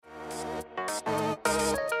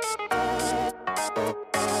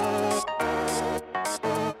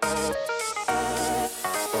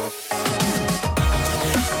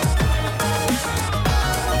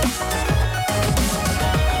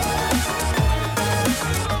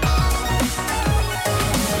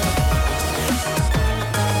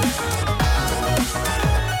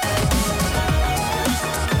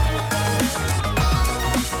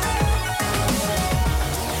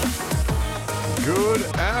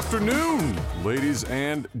afternoon, ladies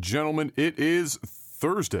and gentlemen. It is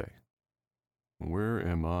Thursday. Where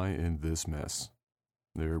am I in this mess?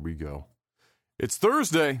 There we go. It's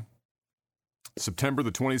Thursday, September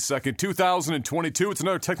the 22nd, 2022. It's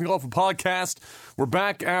another Technical Alpha podcast. We're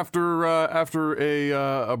back after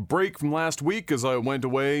a break from last week as I went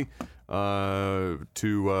away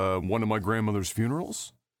to one of my grandmother's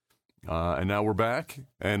funerals. And now we're back.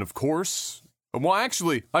 And of course, well,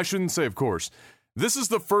 actually, I shouldn't say of course. This is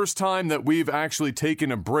the first time that we've actually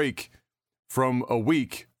taken a break from a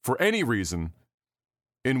week for any reason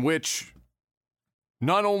in which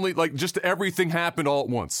not only, like, just everything happened all at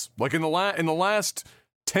once. Like, in the last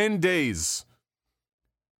 10 days,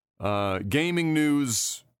 gaming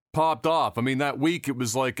news popped off. I mean, that week, it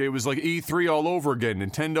was like E3 all over again.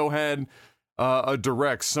 Nintendo had a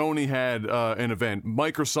Direct. Sony had an event.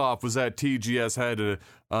 Microsoft was at TGS, had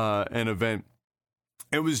an event.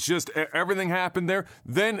 It was just, everything happened there.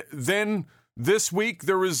 Then this week,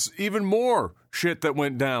 there was even more shit that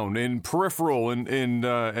went down in peripheral and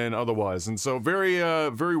otherwise. And so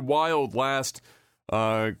very wild last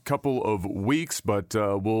couple of weeks, but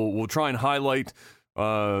we'll try and highlight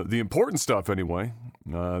the important stuff anyway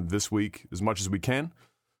this week as much as we can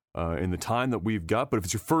in the time that we've got. But if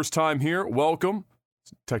it's your first time here, welcome.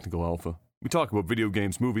 It's Technical Alpha. We talk about video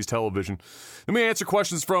games, movies, television. And we answer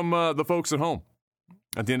questions from the folks at home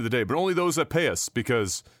at the end of the day, but only those that pay us,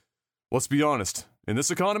 because let's be honest, in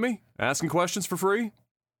this economy, asking questions for free,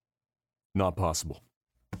 not possible.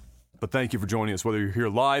 But thank you for joining us, whether you're here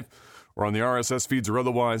live or on the RSS feeds or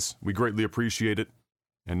otherwise. We greatly appreciate it.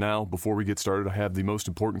 And now, before we get started, I have the most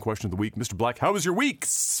important question of the week. Mr. Black, how was your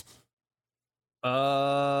weeks?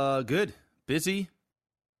 Good. Busy,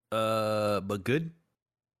 but good.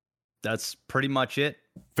 That's pretty much it.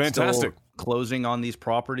 Fantastic. Still closing on these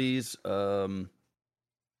properties.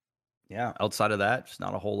 Yeah, outside of that, just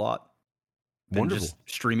not a whole lot. Been Wonderful. Just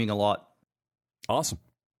streaming a lot. Awesome.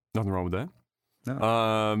 Nothing wrong with that.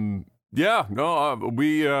 No.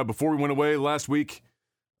 We before we went away last week,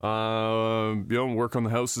 work on the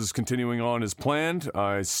house is continuing on as planned.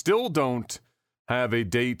 I still don't have a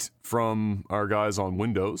date from our guys on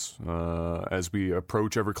Windows as we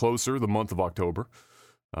approach ever closer the month of October.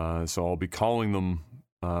 So I'll be calling them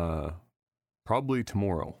probably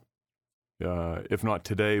tomorrow. If not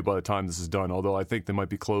today, by the time this is done. Although I think they might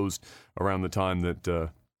be closed around the time that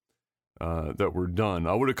that we're done.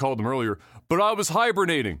 I would have called them earlier, but I was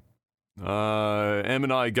hibernating. Em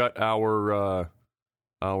and I got our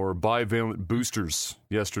bivalent boosters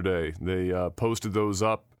yesterday. They posted those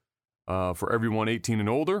up for everyone 18 and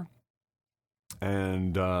older,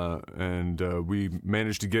 and we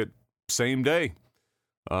managed to get same day.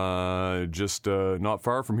 Just not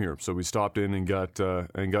far from here, so we stopped in and got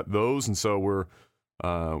those, and so we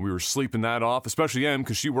were sleeping that off, especially Em,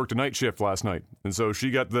 because she worked a night shift last night, and so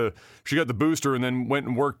she got the booster and then went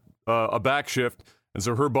and worked a back shift, and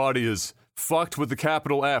so her body is fucked with the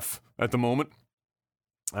capital F at the moment,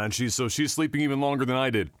 and she's sleeping even longer than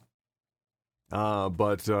I did.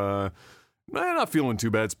 But not feeling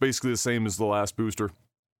too bad. It's basically the same as the last booster.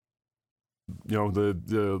 You know,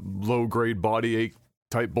 the low grade body ache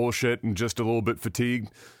type bullshit and just a little bit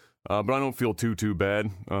fatigued, but I don't feel too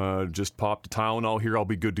bad. Just popped a Tylenol here, I'll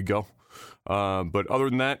be good to go. But other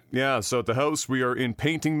than that, yeah, so at the house we are in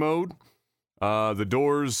painting mode. The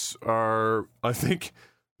doors are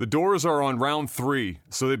on round 3,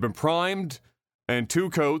 so they've been primed and 2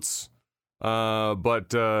 coats, but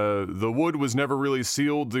the wood was never really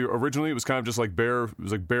sealed. Originally it was kind of just like bare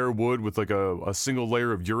wood with like a single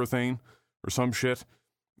layer of urethane or some shit.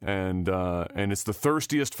 And it's the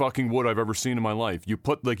thirstiest fucking wood I've ever seen in my life. You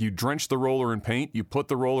drench the roller in paint, you put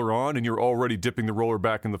the roller on, and you're already dipping the roller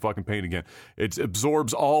back in the fucking paint again. It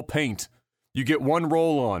absorbs all paint. You get one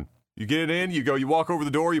roll on. You get it in, you walk over the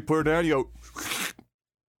door, you put it down, you go,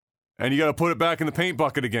 and you gotta put it back in the paint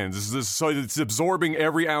bucket again. So it's absorbing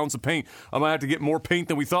every ounce of paint. I'm gonna have to get more paint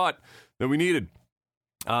than we thought that we needed.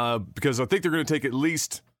 Because I think they're gonna take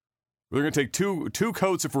We're going to take two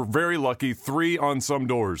coats if we're very lucky, 3 on some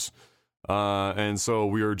doors. And so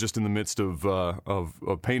we are just in the midst of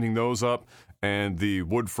painting those up, and the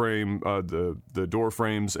wood frame, the door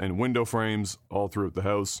frames and window frames all throughout the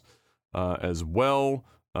house as well,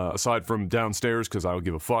 aside from downstairs, because I don't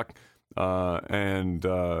give a fuck. And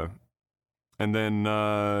then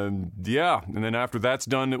after that's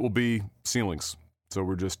done, it will be ceilings. So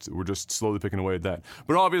we're just slowly picking away at that.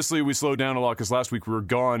 But obviously we slowed down a lot because last week we were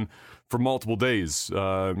gone for multiple days.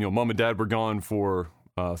 Mom and Dad were gone for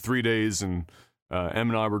 3 days, and Em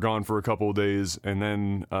and I were gone for a couple of days. And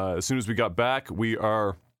then as soon as we got back, we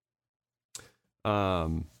are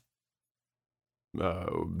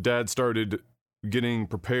Dad started getting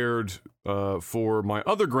prepared for my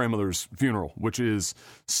other grandmother's funeral, which is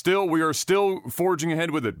we are still forging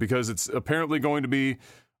ahead with it because it's apparently going to be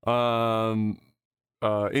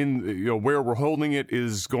where we're holding it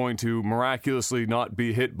is going to miraculously not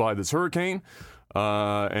be hit by this hurricane,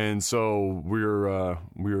 and so we're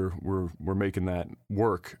making that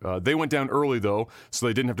work. They went down early though, so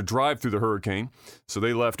they didn't have to drive through the hurricane. So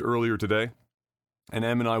they left earlier today, and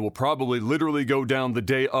Em and I will probably literally go down the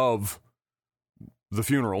day of the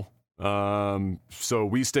funeral. So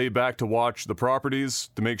we stay back to watch the properties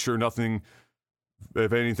to make sure nothing.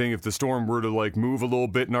 If anything, if the storm were to like move a little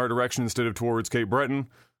bit in our direction instead of towards Cape Breton,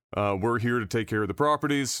 we're here to take care of the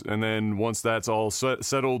properties. And then once that's all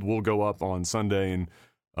settled, we'll go up on Sunday and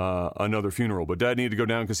another funeral. But Dad needed to go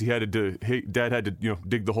down because Dad had to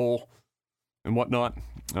dig the hole and whatnot.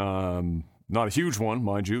 Not a huge one,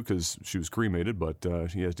 mind you, because she was cremated, but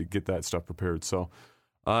he has to get that stuff prepared. So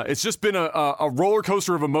it's just been a roller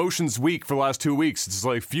coaster of emotions week for the last 2 weeks. It's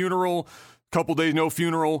like funeral, couple days no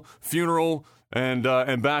funeral,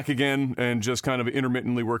 and back again, and just kind of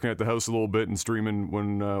intermittently working at the house a little bit and streaming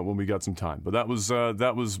when we got some time. But that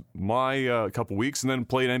was my couple weeks, and then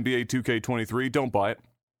played NBA 2K23. Don't buy it.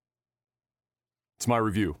 It's my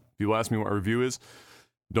review. If you ask me what my review is,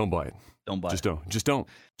 don't buy it. Don't buy it. Just don't.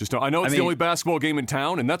 I know it's the only basketball game in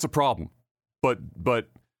town, and that's a problem. But bro,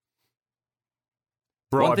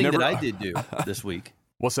 one thing that I did do this week.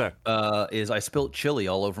 What's that? Is I spilt chili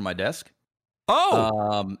all over my desk.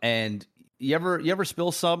 Oh. And you ever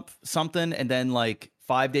spill something and then like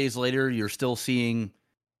 5 days later you're still seeing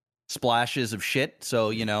splashes of shit?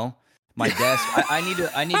 So my desk.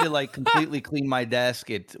 I need to like completely clean my desk.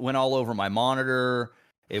 It went all over my monitor.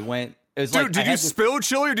 It was Dude, like, did you spill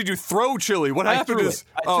chili or did you throw chili? What happened is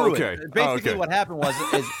okay. Basically, what happened was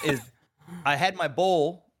is I had my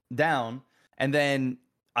bowl down and then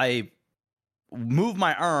I moved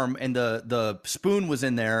my arm and the spoon was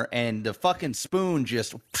in there and the fucking spoon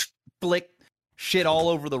just flicked shit all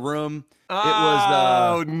over the room. It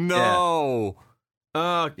was no. Yeah.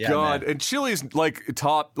 Oh god. Man. And chili's like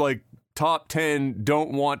top 10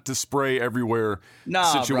 don't want to spray everywhere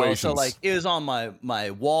situations. Bro. So like it was on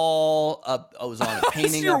my wall up. I was on a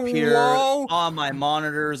painting up here wall? On my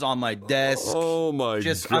monitors on my desk. Oh my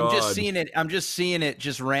god. I'm just seeing it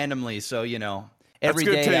just randomly. So every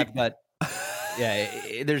day I've got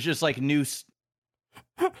there's just like new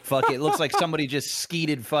fuck it looks like somebody just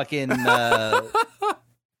skeeted fucking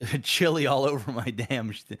chili all over my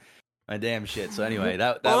damn shit. So anyway,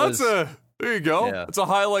 that was there you go. Yeah. It's a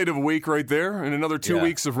highlight of a week right there, and another 2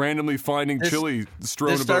 weeks of randomly finding chili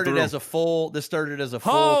strewn about the room. This started as a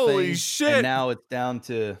full Holy thing, shit! And now it's down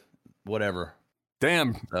to whatever.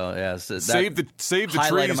 Damn. So yeah, save the trees,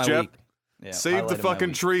 Jeff. Yeah, save the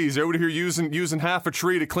fucking trees. Everybody here using half a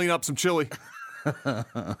tree to clean up some chili.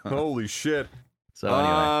 Holy shit. So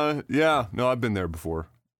anyway, no, I've been there before.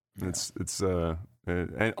 Yeah. It's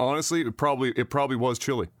and honestly, it probably was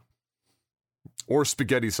chili. Or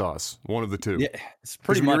spaghetti sauce, one of the two. Yeah, it's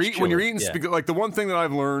pretty much when you're eating spaghetti. Like the one thing that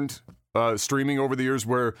I've learned streaming over the years,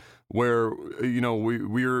 where we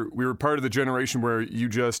were part of the generation where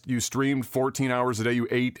you streamed 14 hours a day, you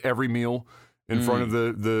ate every meal in front of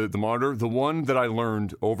the monitor. The one that I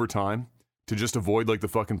learned over time to just avoid like the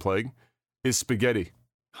fucking plague is spaghetti.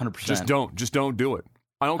 100%. Just don't do it.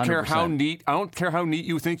 I don't care how neat. I don't care how neat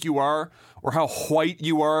you think you are, or how white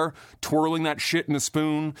you are, twirling that shit in a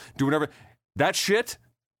spoon, do whatever. That shit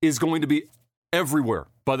is going to be everywhere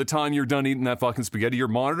by the time you're done eating that fucking spaghetti. Your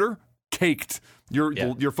monitor, caked.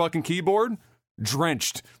 Your fucking keyboard,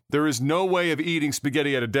 drenched. There is no way of eating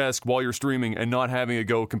spaghetti at a desk while you're streaming and not having it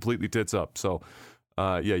go completely tits up. So,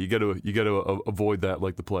 you got to avoid that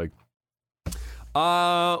like the plague.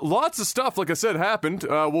 Lots of stuff, like I said, happened.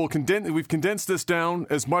 We've condensed this down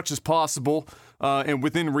as much as possible and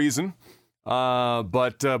within reason.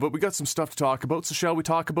 But we got some stuff to talk about. So shall we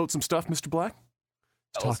talk about some stuff, Mr. Black?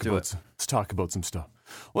 Let's talk about some stuff.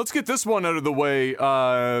 Let's get this one out of the way,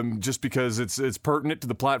 just because it's pertinent to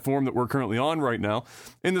the platform that we're currently on right now.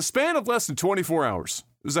 In the span of less than 24 hours,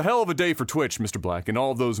 it was a hell of a day for Twitch, Mr. Black, and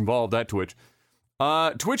all of those involved at Twitch.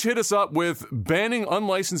 Twitch hit us up with banning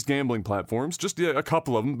unlicensed gambling platforms, just a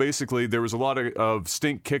couple of them. Basically, there was a lot of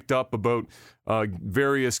stink kicked up about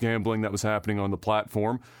various gambling that was happening on the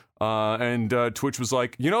platform. And Twitch was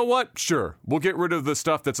like, you know what? Sure, we'll get rid of the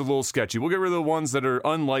stuff that's a little sketchy. We'll get rid of the ones that are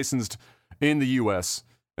unlicensed in the US.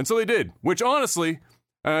 And so they did, which honestly,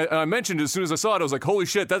 I mentioned as soon as I saw it, I was like, holy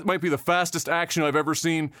shit, that might be the fastest action I've ever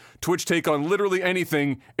seen Twitch take on literally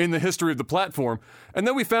anything in the history of the platform. And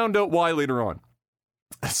then we found out why later on.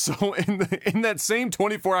 So in that same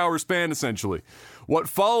 24-hour span, essentially, what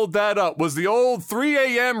followed that up was the old 3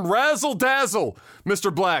 a.m. razzle-dazzle,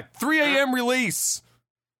 Mr. Black. 3 a.m. release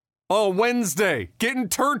on a Wednesday. Getting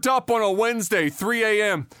turned up on a Wednesday, 3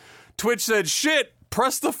 a.m. Twitch said, shit,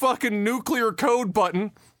 press the fucking nuclear code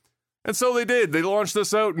button. And so they did. They launched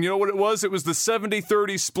this out, and you know what it was? It was the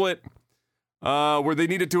 70-30 split, where they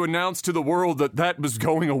needed to announce to the world that was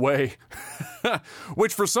going away.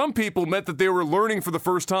 Which for some people meant that they were learning for the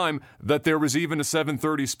first time that there was even a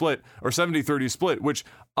 7-30 split, or 70-30 split, which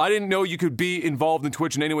I didn't know you could be involved in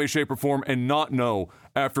Twitch in any way, shape, or form and not know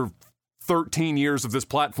after 13 years of this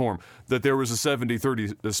platform that there was a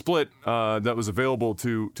 70-30 split that was available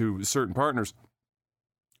to certain partners.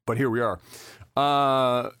 But here we are.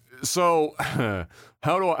 So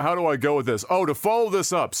how do I go with this? Oh, to follow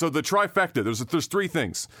this up. So the trifecta, there's three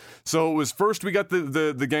things. So it was first we got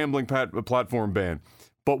the gambling platform ban.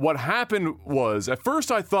 But what happened was, at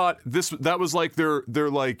first I thought that was like they're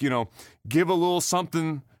like, you know, give a little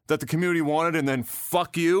something that the community wanted and then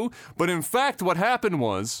fuck you. But in fact, what happened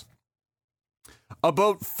was,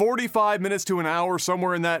 about 45 minutes to an hour,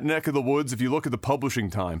 somewhere in that neck of the woods, if you look at the publishing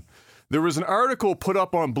time, there was an article put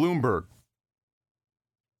up on Bloomberg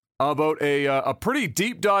about a pretty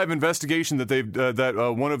deep dive investigation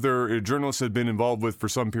that one of their journalists had been involved with for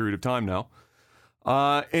some period of time now,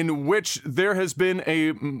 in which there has been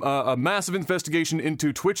a massive investigation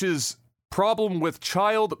into Twitch's problem with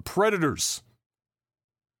child predators.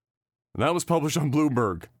 And that was published on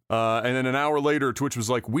Bloomberg. And then an hour later, Twitch was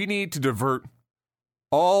like, we need to divert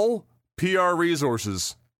all PR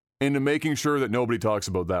resources into making sure that nobody talks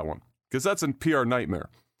about that one. Because that's a PR nightmare.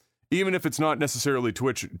 Even if it's not necessarily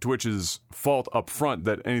Twitch's fault up front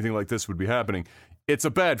that anything like this would be happening, it's a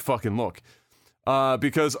bad fucking look.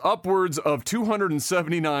 Because upwards of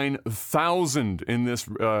 279,000 in this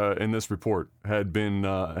report had been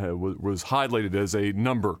was highlighted as a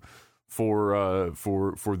number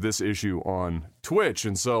for this issue on Twitch,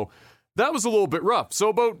 and so that was a little bit rough. So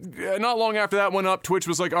about not long after that went up, Twitch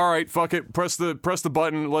was like, "All right, fuck it, press the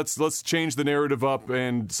button. Let's change the narrative up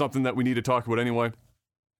and something that we need to talk about anyway."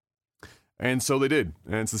 And so they did,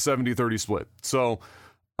 and it's the 70-30 split. So,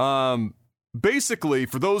 basically,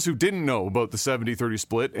 for those who didn't know about the 70-30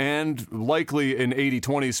 split, and likely an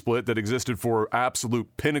 80-20 split that existed for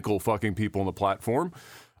absolute pinnacle fucking people on the platform,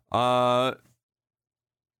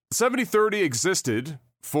 70-30 existed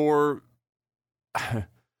for...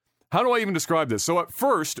 How do I even describe this? So at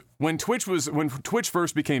first, when Twitch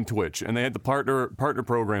first became Twitch, and they had the partner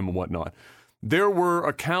program and whatnot, there were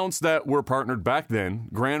accounts that were partnered back then,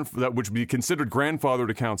 that which would be considered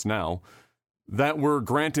grandfathered accounts now, that were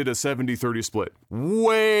granted a 70-30 split.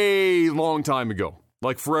 Way long time ago.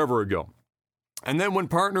 Like forever ago. And then when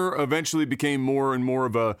partner eventually became more and more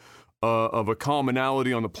of a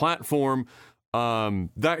commonality on the platform,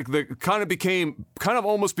 that kind of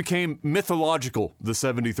almost became mythological, the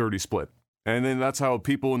 70-30 split. And then that's how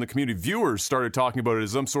people in the community, viewers, started talking about it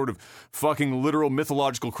as some sort of fucking literal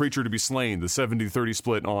mythological creature to be slain, the 70-30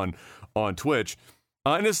 split on Twitch.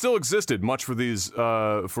 And it still existed much for these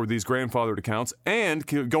grandfathered accounts,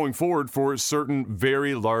 and going forward for certain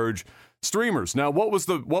very large streamers. Now, what was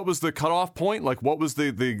the cutoff point? Like, what was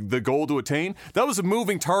the goal to attain? That was a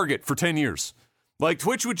moving target for 10 years. Like,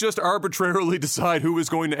 Twitch would just arbitrarily decide who was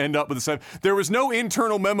going to end up with the 7. There was no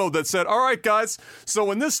internal memo that said, all right, guys, so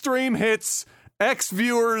when this stream hits X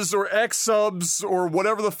viewers or X subs or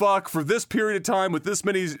whatever the fuck for this period of time with this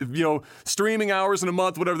many, streaming hours in a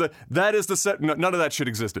month, whatever, that is the set. None of that shit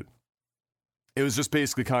existed. It was just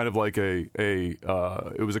basically kind of like it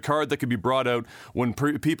was a card that could be brought out when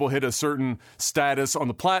people hit a certain status on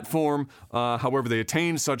the platform, however they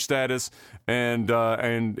attained such status, and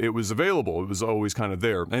it was available. It was always kind of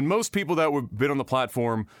there. And most people that have been on the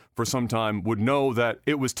platform for some time would know that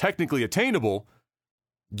it was technically attainable.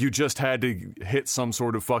 You just had to hit some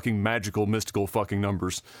sort of fucking magical, mystical fucking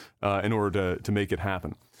numbers in order to make it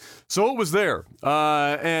happen. So it was there.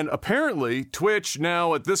 And apparently, Twitch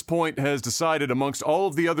now at this point has decided, amongst all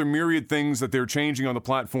of the other myriad things that they're changing on the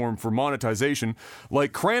platform for monetization,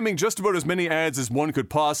 like cramming just about as many ads as one could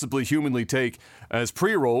possibly humanly take as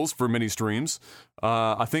pre-rolls for many streams.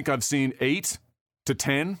 I think I've seen 8 to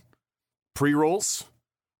 10 pre-rolls.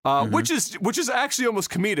 Which is actually almost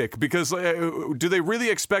comedic, because do they really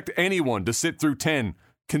expect anyone to sit through 10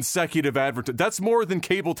 consecutive advertisements? That's more than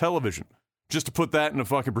cable television, just to put that in a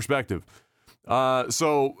fucking perspective.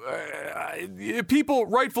 So people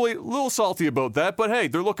rightfully a little salty about that, but hey,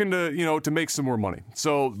 they're looking to make some more money.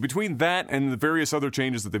 So between that and the various other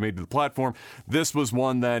changes that they made to the platform, this was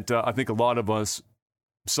one that I think a lot of us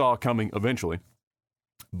saw coming eventually.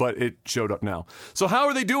 but it showed up now. So how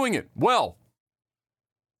are they doing it? Well,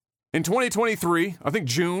 in 2023, I think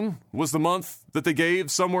June was the month that they gave,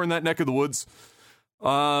 somewhere in that neck of the woods.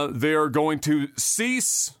 They are going to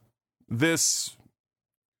cease this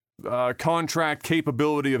contract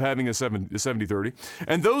capability of having a 70-30.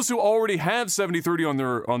 And those who already have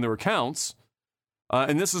 70-30 on their accounts,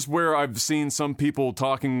 and this is where I've seen some people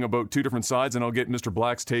talking about two different sides, and I'll get Mr.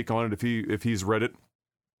 Black's take on it if he's read it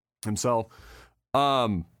himself.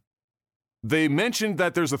 They mentioned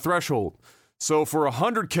that there's a threshold. So for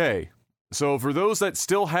 100K, so for those that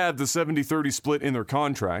still have the 70-30 split in their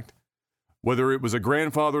contract, whether it was a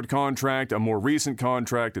grandfathered contract, a more recent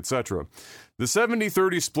contract, etc., the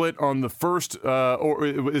 70-30 split on the first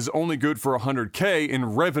is only good for 100K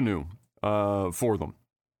in revenue for them.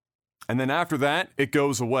 And then after that, it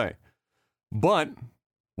goes away. But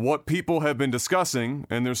what people have been discussing,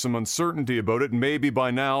 and there's some uncertainty about it, and maybe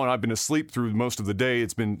by now, and I've been asleep through most of the day,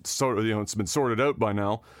 it's been sorted out by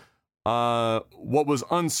now. What was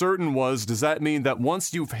uncertain was, does that mean that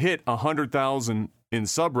once you've hit 100,000 in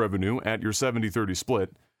sub revenue at your 70-30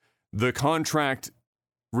 split, the contract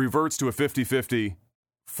reverts to a 50-50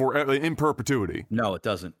 in perpetuity? No, it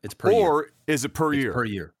doesn't. It's per year. Or is it per year? Per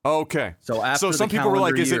year. Okay. So some people were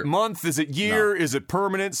like, is it month? Is it year? No. Is it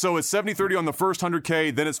permanent? So it's 70-30 on the first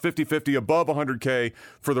 100K, then it's 50-50 above 100K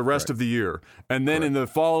for the rest of the year. And then in the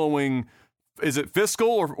following, is it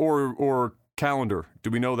fiscal or calendar? Do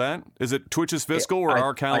we know that? Is it Twitch's fiscal or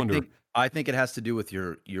our calendar? I think it has to do with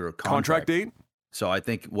your contract date. So I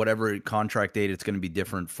think whatever contract date, it's going to be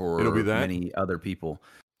different for many other people.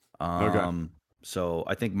 Okay. So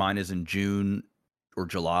I think mine is in June or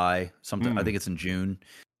July, something. I think it's in June.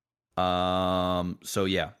 So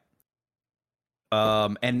yeah.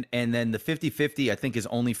 And then the 50-50 I think is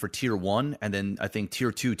only for tier 1, and then I think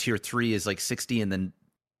tier 2, tier 3 is like 60, and then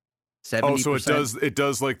 70%. Oh, so it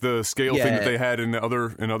does like the scale thing that they had in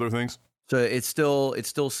other things? So it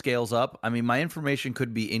still scales up. I mean, my information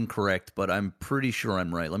could be incorrect, but I'm pretty sure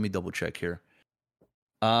I'm right. Let me double check here.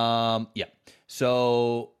 Yeah.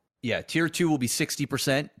 So yeah, tier 2 will be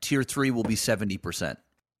 60%. Tier 3 will be 70%.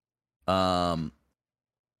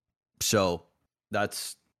 So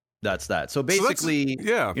that's that. So basically,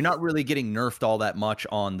 you're not really getting nerfed all that much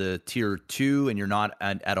on the tier 2, and you're not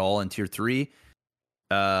at all in tier 3.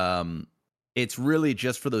 It's really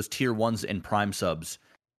just for those tier 1s and prime subs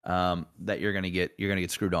that you're gonna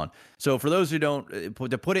get screwed on. So for those who don't,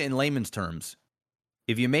 to put it in layman's terms,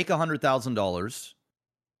 if you make $100,000,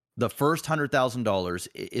 the first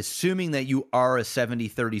 $100,000, assuming that you are a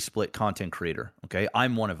 70-30 split content creator, okay,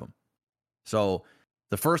 I'm one of them. So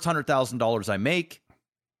the first $100,000 I make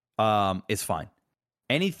is fine.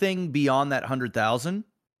 Anything beyond that 100,000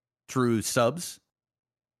 through subs,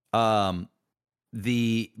 my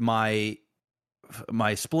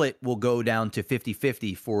split will go down to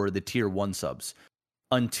 50-50 for the tier 1 subs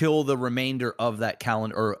until the remainder of that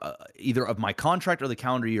calendar, or either of my contract or the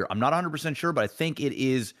calendar year. I'm not 100% sure, but I think it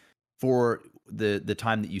is for the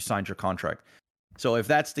time that you signed your contract. So if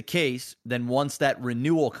that's the case, then once that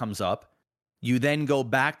renewal comes up, you then go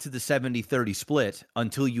back to the 70-30 split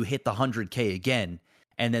until you hit the 100K again,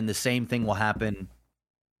 and then the same thing will happen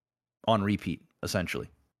on repeat, essentially.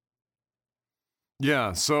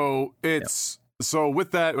 Yeah, so it's... So with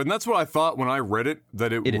that, and that's what I thought when I read it,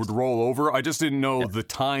 that it would roll over. I just didn't know the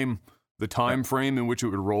time frame in which it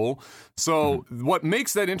would roll. So what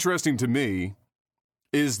makes that interesting to me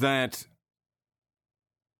is that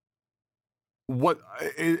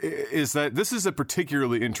this is a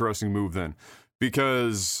particularly interesting move then,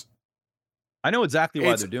 because I know exactly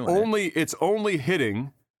why they're doing it. It's only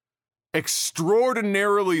hitting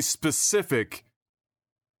extraordinarily specific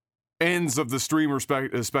ends of the streamer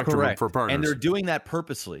spectrum for partners. And they're doing that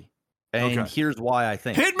purposely. And here's why I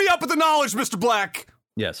think. Hit me up with the knowledge, Mr. Black!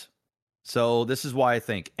 Yes. So this is why I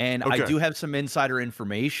think. And I do have some insider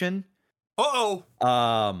information.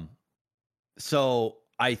 Uh-oh. So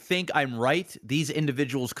I think I'm right. These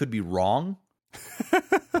individuals could be wrong.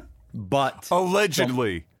 But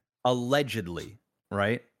allegedly,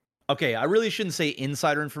 right? Okay, I really shouldn't say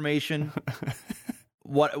insider information.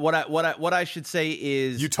 What I should say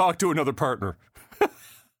is, you talk to another partner.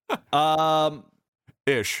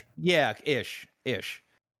 Ish. Yeah, ish.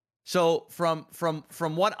 So from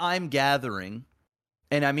what I'm gathering,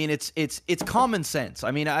 and I mean it's common sense.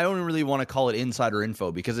 I mean, I don't really want to call it insider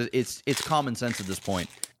info because it's common sense at this point.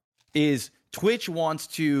 Is Twitch wants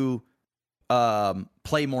to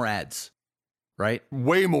play more ads, right?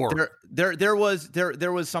 Way more. There was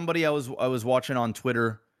somebody I was watching on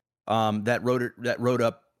Twitter that wrote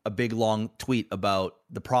up a big long tweet about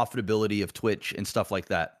the profitability of Twitch and stuff like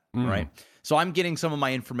that. right? So I'm getting some of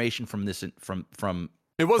my information from this from.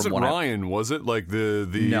 It wasn't Ryan, was it? Like the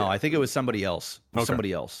No, I think it was somebody else. Okay.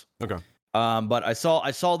 Somebody else. Okay. But I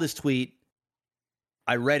saw this tweet.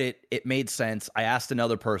 I read it. It made sense. I asked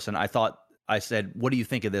another person. I said, "What do you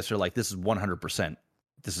think of this?" Or like, "This is 100%.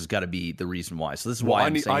 This has got to be the reason why." So this is why I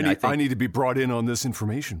need to be brought in on this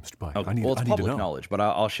information, Mr. Pike. Okay. It's public knowledge, but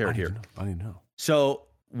I'll share it here. I need to know. So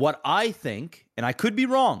what I think, and I could be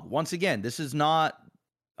wrong. Once again, this is not.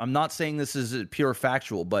 I'm not saying this is pure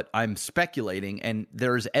factual, but I'm speculating, and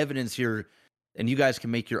there's evidence here, and you guys can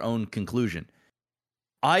make your own conclusion.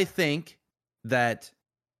 I think that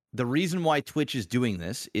the reason why Twitch is doing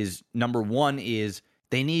this is, number one, is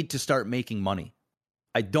they need to start making money.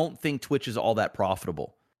 I don't think Twitch is all that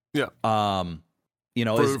profitable. Yeah. For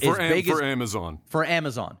Amazon. For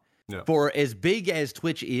Amazon. Yeah. For as big as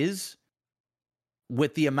Twitch is,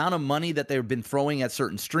 with the amount of money that they've been throwing at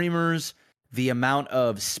certain streamers, the amount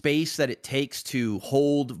of space that it takes to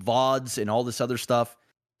hold VODs and all this other stuff,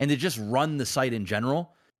 and to just run the site in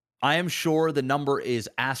general, I am sure the number is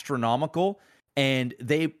astronomical, and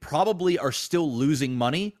they probably are still losing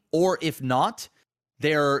money, or if not,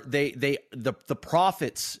 the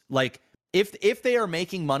profits, like if they are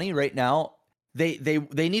making money right now, they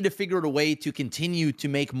need to figure out a way to continue to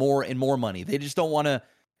make more and more money. They just don't want to,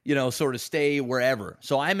 sort of stay wherever.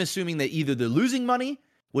 So I'm assuming that either they're losing money,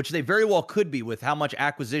 which they very well could be with how much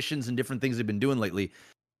acquisitions and different things they've been doing lately.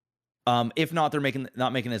 If not, they're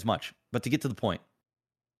not making as much. But to get to the point,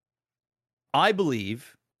 I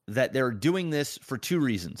believe that they're doing this for two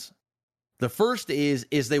reasons. The first is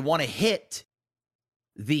they want to hit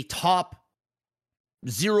the top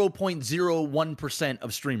 0.01%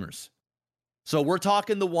 of streamers. So we're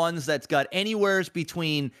talking the ones that's got anywhere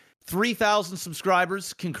between 3,000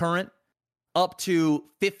 subscribers concurrent up to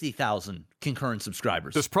 50,000 concurrent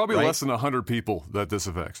subscribers. There's probably less than 100 people that this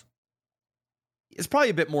affects. It's probably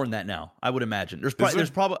a bit more than that now, I would imagine. There's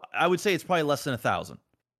probably I would say it's probably less than 1,000.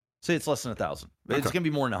 Say it's less than 1,000. Okay. It's going to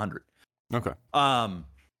be more than 100. Okay.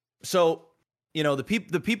 So,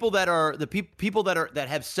 the people that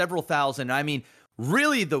have several thousand, I mean,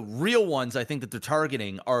 really the real ones I think that they're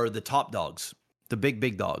targeting are the top dogs, the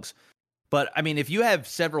big dogs. But I mean, if you have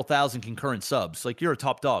several thousand concurrent subs, like you're a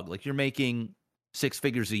top dog, like you're making 6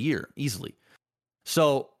 figures a year easily.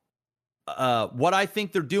 So what I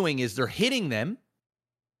think they're doing is they're hitting them,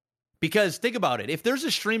 because think about it. If there's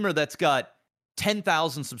a streamer that's got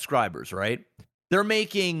 10,000 subscribers, right? They're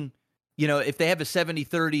making, if they have a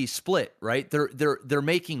 70-30 split, right? They're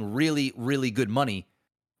making really, really good money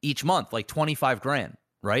each month, like 25 grand.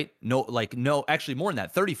 Right? No, actually more than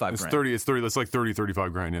that, 35 grand. It's 30, that's like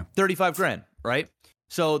 35 grand, yeah. 35 grand, right?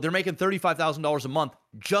 So they're making $35,000 a month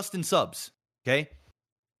just in subs, okay?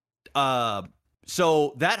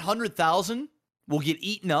 So that 100,000 will get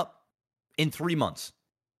eaten up in 3 months.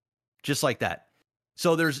 Just like that.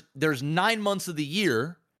 So there's 9 months of the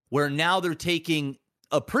year where now they're taking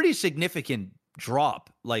a pretty significant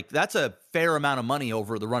drop. Like that's a fair amount of money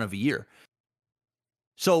over the run of a year.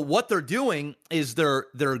 So what they're doing is they're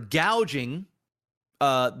gouging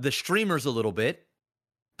the streamers a little bit,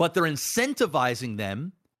 but they're incentivizing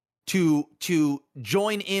them to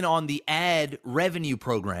join in on the ad revenue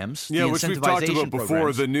programs. Yeah, which we've talked about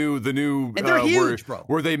before. The new and they're huge, bro.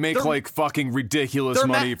 Where they make like fucking ridiculous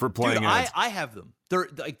money for playing ads. I have them. They're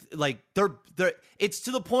they're it's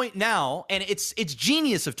to the point now, and it's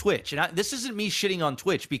genius of Twitch. And this isn't me shitting on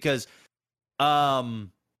Twitch because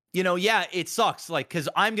it sucks, like, because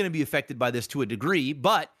I'm going to be affected by this to a degree,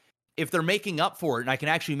 but if they're making up for it and I can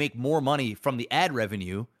actually make more money from the ad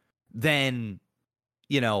revenue, then,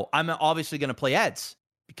 I'm obviously going to play ads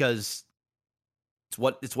because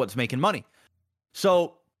it's what's making money.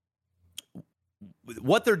 So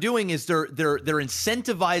what they're doing is they're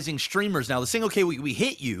incentivizing streamers now. They're saying, okay, we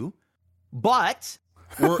hit you, but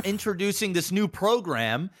we're introducing this new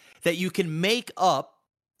program that you can make up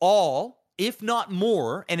all, if not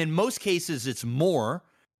more, and in most cases it's more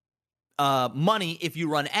money if you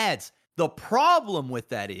run ads. The problem with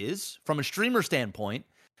that is, from a streamer standpoint,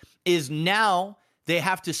 is now they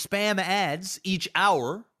have to spam ads each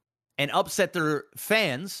hour and upset their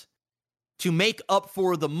fans to make up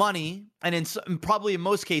for the money, and probably in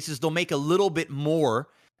most cases they'll make a little bit more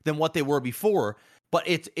than what they were before, but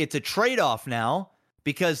it's a trade-off now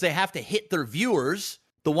because they have to hit their viewers.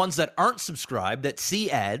 The ones that aren't subscribed, that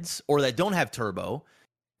see ads, or that don't have turbo,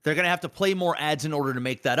 they're going to have to play more ads in order to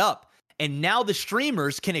make that up. And now the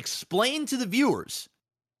streamers can explain to the viewers,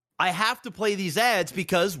 I have to play these ads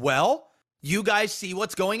because, well, you guys see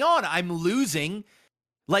what's going on. I'm losing.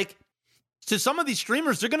 Like, to some of these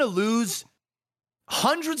streamers, they're going to lose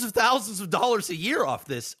hundreds of thousands of dollars a year off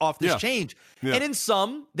this change. Yeah. And in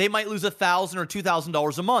some, they might lose $1,000 or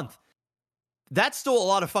 $2,000 a month. That's still a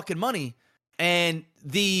lot of fucking money. And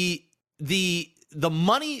the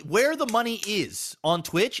money, where the money is on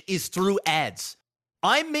Twitch is through ads.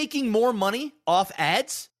 I'm making more money off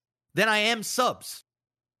ads than I am subs.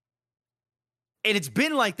 And it's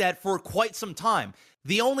been like that for quite some time.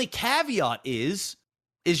 The only caveat is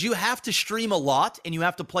you have to stream a lot and you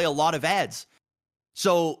have to play a lot of ads.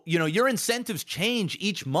 So, your incentives change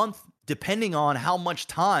each month depending on how much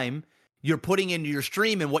time you're putting into your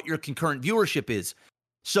stream and what your concurrent viewership is.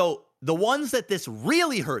 So the ones that this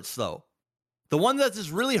really hurts, though,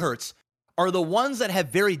 are the ones that have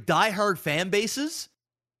very diehard fan bases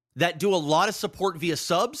that do a lot of support via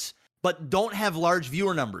subs, but don't have large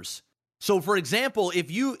viewer numbers. So, for example,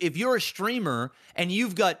 if you're a streamer and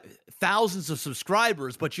you've got thousands of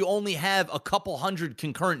subscribers, but you only have a couple hundred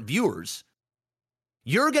concurrent viewers,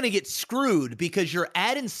 you're going to get screwed because your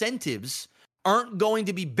ad incentives aren't going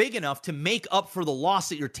to be big enough to make up for the loss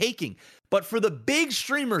that you're taking. But for the big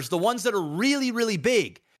streamers, the ones that are really, really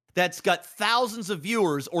big, that's got thousands of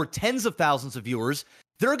viewers or tens of thousands of viewers,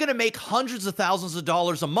 they're going to make hundreds of thousands of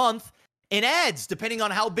dollars a month in ads, depending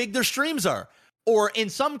on how big their streams are. Or in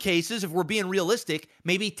some cases, if we're being realistic,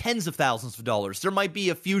 maybe tens of thousands of dollars. There might be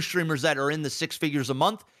a few streamers that are in the six figures a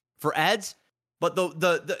month for ads, but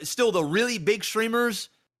still the really big streamers,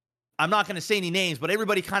 I'm not going to say any names, but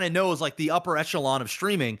everybody kind of knows, like, the upper echelon of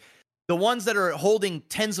streaming. The ones that are holding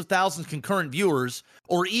tens of thousands concurrent viewers,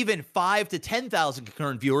 or even 5,000 to 10,000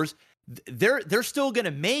 concurrent viewers, they're still going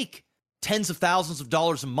to make tens of thousands of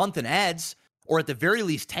dollars a month in ads, or at the very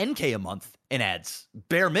least $10K a month in ads,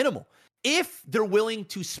 bare minimum, if they're willing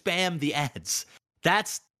to spam the ads.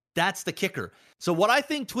 That's the kicker. So what I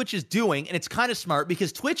think Twitch is doing, and it's kind of smart,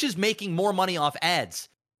 because Twitch is making more money off ads.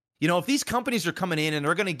 If these companies are coming in and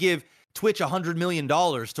they're going to give Twitch $100 million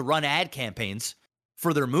to run ad campaigns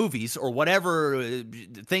for their movies or whatever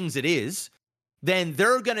things it is, then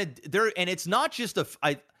and it's not just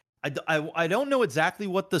I don't know exactly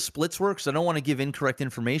what the splits were, because I don't want to give incorrect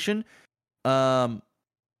information. But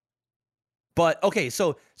okay,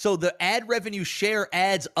 so the ad revenue share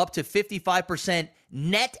adds up to 55%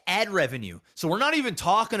 net ad revenue. So we're not even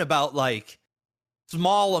talking about like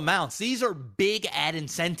small amounts. These are big ad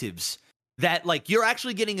incentives that, like, you're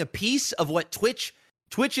actually getting a piece of what Twitch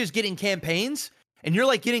is getting campaigns, and you're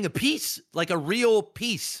like getting a piece, like a real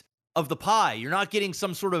piece of the pie. You're not getting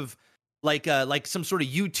some sort of like some sort of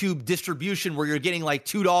YouTube distribution where you're getting like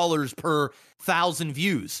 $2 per 1,000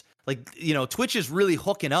 views. Like, Twitch is really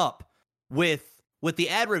hooking up with the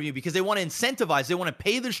ad revenue because they want to incentivize, they want to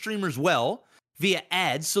pay their streamers well via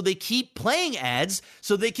ads, so they keep playing ads,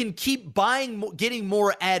 so they can keep getting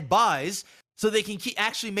more ad buys, so they can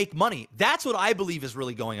actually make money. That's what I believe is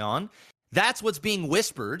really going on. That's what's being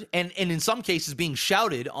whispered, and in some cases being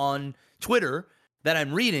shouted on Twitter that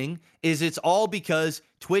I'm reading, is it's all because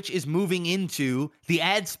Twitch is moving into the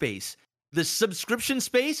ad space. The subscription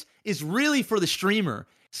space is really for the streamer.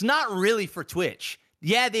 It's not really for Twitch.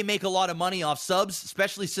 Yeah, they make a lot of money off subs,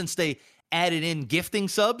 especially since they added in gifting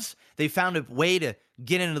subs. They found a way to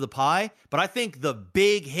get into the pie. But I think the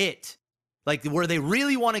big hit, like where they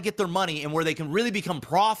really want to get their money and where they can really become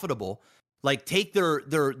profitable, like take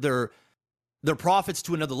their profits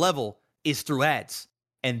to another level, is through ads.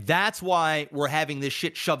 And that's why we're having this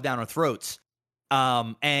shit shoved down our throats.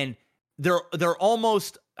 And they're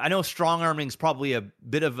almost, I know strong arming is probably a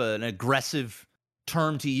bit of an aggressive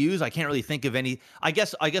term to use. I can't really think of any. I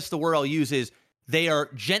guess the word I'll use is they are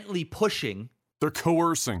gently pushing. They're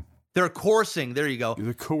coercing. They're coercing. There you go.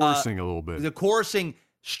 They're coercing a little bit. They're coercing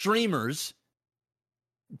streamers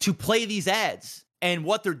to play these ads. And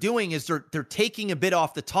what they're doing is they're taking a bit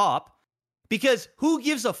off the top, because who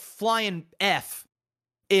gives a flying F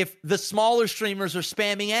if the smaller streamers are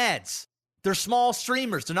spamming ads? They're small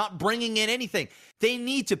streamers. They're not bringing in anything. They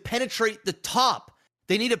need to penetrate the top.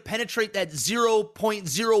 They need to penetrate that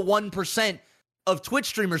 0.01% of Twitch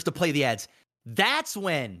streamers to play the ads. That's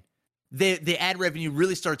when the ad revenue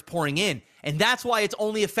really starts pouring in, and that's why it's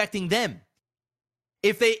only affecting them.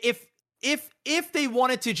 If they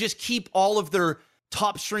wanted to just keep all of their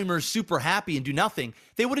top streamers super happy and do nothing,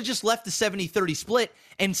 they would have just left the 70-30 split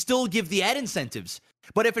and still give the ad incentives.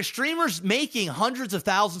 But if a streamer's making hundreds of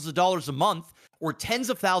thousands of dollars a month or tens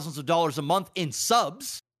of thousands of dollars a month in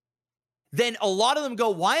subs, then a lot of them go,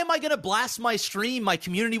 why am I going to blast my stream, my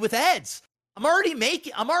community with ads? I'm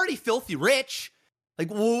already filthy rich. Like,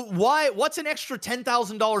 why? What's an extra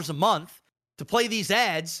 $10,000 a month to play these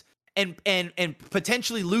ads and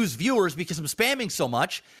potentially lose viewers because I'm spamming so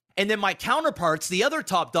much? And then my counterparts, the other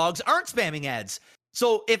top dogs, aren't spamming ads.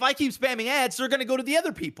 So if I keep spamming ads, they're going to go to the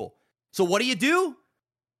other people. So what do?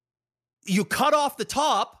 You cut off the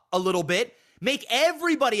top a little bit, make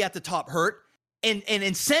everybody at the top hurt, and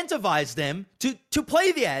incentivize them to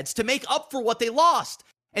play the ads, to make up for what they lost.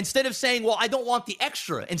 Instead of saying, well, I don't want the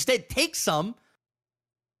extra. Instead, take some.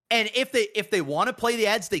 And if they want to play the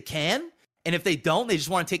ads, they can. And if they don't, they just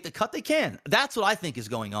want to take the cut, they can. That's what I think is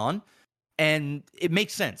going on. And it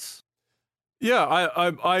makes sense. Yeah,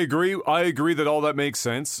 I agree. I agree that all that makes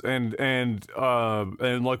sense. And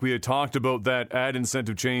like we had talked about that ad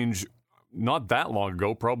incentive change not that long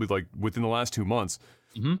ago, probably like within the last 2 months.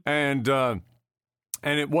 Mm-hmm.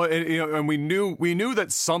 And it was, and we knew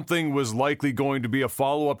that something was likely going to be a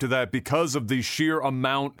follow up to that because of the sheer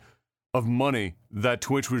amount of money that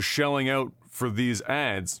Twitch was shelling out for these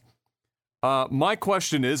ads. My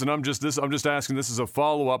question is, and I'm just asking this as a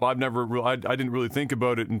follow up. I didn't really think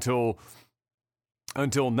about it until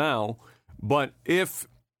now. But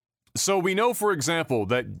so we know, for example,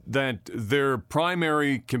 that their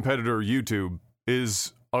primary competitor, YouTube,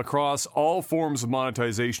 is across all forms of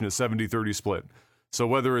monetization a 70-30 split. So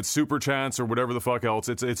whether it's super chats or whatever the fuck else,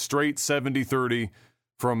 it's straight 70-30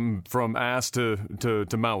 from ass to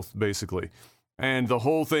mouth, basically. And the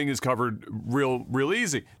whole thing is covered real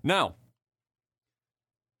easy. Now,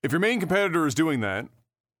 if your main competitor is doing that,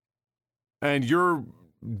 and you're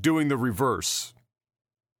doing the reverse,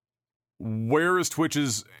 where is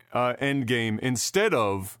Twitch's end game? Instead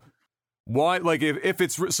of why, like if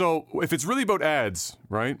it's really about ads,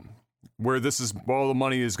 right? Where this is all the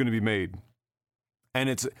money is going to be made.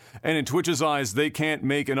 And in Twitch's eyes, they can't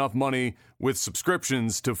make enough money with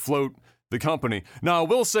subscriptions to float the company. Now, I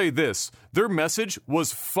will say this. Their message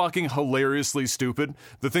was fucking hilariously stupid.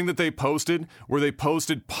 The thing that they posted, where they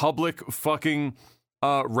posted public fucking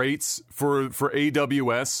rates for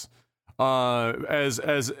AWS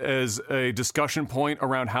as a discussion point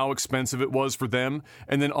around how expensive it was for them,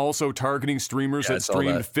 and then also targeting streamers that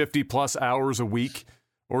streamed 50 plus hours a week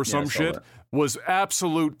or some shit. Was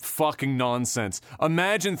absolute fucking nonsense.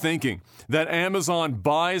 Imagine thinking that Amazon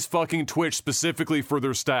buys fucking Twitch specifically for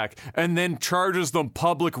their stack and then charges them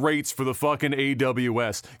public rates for the fucking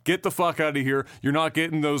AWS. Get the fuck out of here. You're not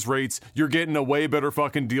getting those rates. You're getting a way better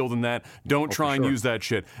fucking deal than that. Don't try and use that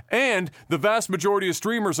shit. And the vast majority of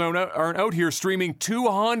streamers aren't out here streaming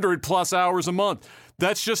 200 plus hours a month.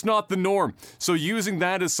 That's just not the norm. So using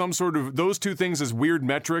that as some sort of, those two things as weird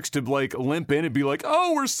metrics to like limp in and be like,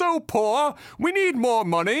 oh, we're so poor, we need more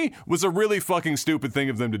money, was a really fucking stupid thing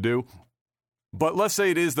of them to do. But let's say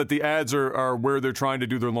it is that the ads are where they're trying to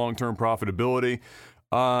do their long-term profitability.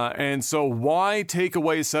 And so why take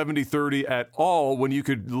away 70-30 at all when you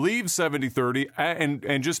could leave 70-30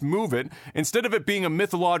 and just move it, instead of it being a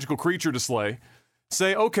mythological creature to slay?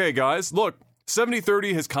 Say, okay, guys, look,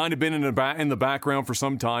 70-30 has kind of been in the background for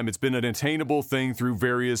some time. It's been an attainable thing through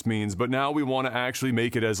various means, but now we want to actually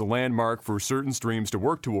make it as a landmark for certain streams to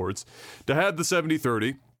work towards, to have the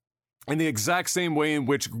 70-30 in the exact same way in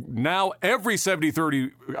which now every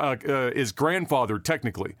 70-30 is grandfathered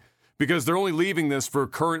technically, because they're only leaving this for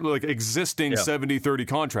currently like existing 70-30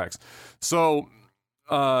 contracts. So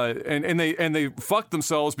and they fucked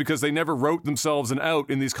themselves because they never wrote themselves an out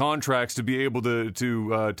in these contracts to be able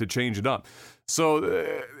to change it up. So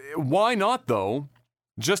why not, though,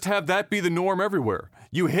 just have that be the norm everywhere?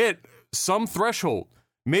 You hit some threshold.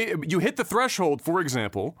 You hit the threshold, for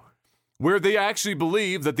example, where they actually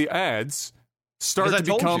believe that the ads start to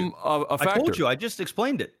become a factor. I told you. I just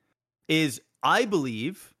explained it. I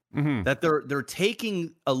believe that they're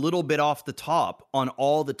taking a little bit off the top on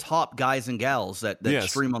all the top guys and gals that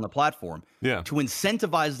stream on the platform to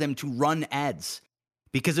incentivize them to run ads.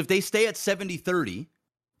 Because if they stay at 70-30,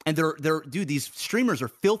 and dude, these streamers are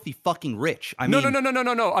filthy fucking rich. No.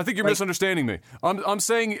 I think you're misunderstanding me. I'm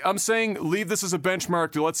saying leave this as a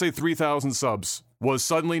benchmark to, let's say, 3,000 subs. Was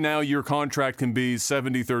suddenly now your contract can be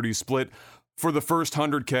 70-30 split for the first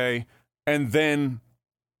 100K, and then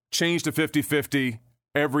change to 50-50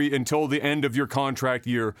 until the end of your contract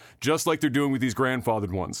year, just like they're doing with these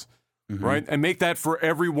grandfathered ones, right? And make that for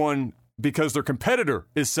everyone because their competitor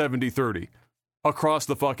is 70-30 across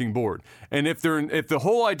the fucking board. And if the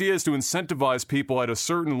whole idea is to incentivize people at a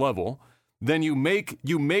certain level, then you make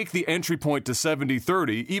the entry point to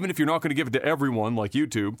 70-30, even if you're not going to give it to everyone like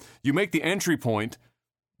YouTube. You make the entry point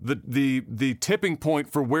the tipping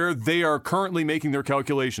point for where they are currently making their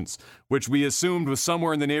calculations, which we assumed was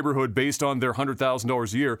somewhere in the neighborhood based on their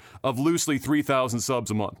 $100,000 a year of loosely 3,000 subs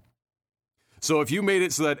a month. So if you made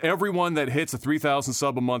it so that everyone that hits a 3,000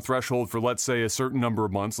 sub a month threshold for, let's say, a certain number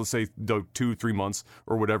of months, let's say 2-3 months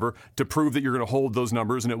or whatever, to prove that you're going to hold those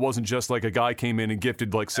numbers, and it wasn't just like a guy came in and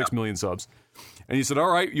gifted like 6 million subs, and you said,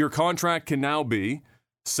 all right, your contract can now be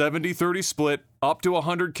 70-30 split up to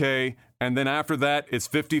 100K, and then after that it's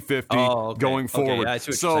 50-50 going forward. Yeah, I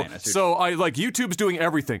see what you're saying. So I like YouTube's doing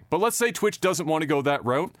everything, but let's say Twitch doesn't want to go that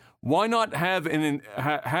route. Why not have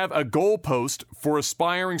have a goalpost for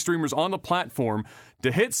aspiring streamers on the platform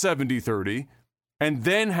to hit 70-30, and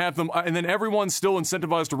then have them, and then everyone's still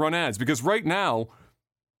incentivized to run ads? Because right now,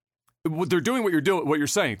 they're doing what you're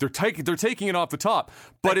saying. They're taking it off the top,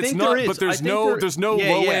 but it's not. But there's no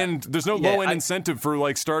low end incentive for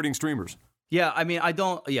like starting streamers. Yeah, I mean, I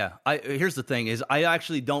don't. Yeah, here's the thing: is I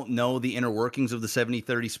actually don't know the inner workings of the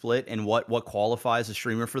 70-30 split and what qualifies a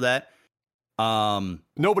streamer for that.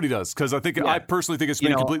 Nobody does, because I personally think it's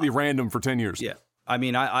been completely random for 10 years. Yeah, I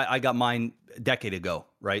mean, I got mine a decade ago,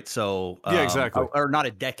 right? So yeah, exactly, or not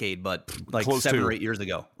a decade, but like close 7 or 8 years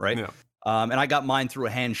ago, right? Yeah. And I got mine through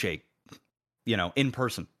a handshake, in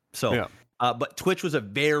person. So, yeah. But Twitch was a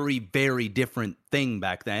very, very different thing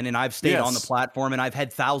back then, and I've stayed on the platform, and I've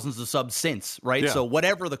had thousands of subs since, right? Yeah. So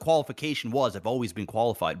whatever the qualification was, I've always been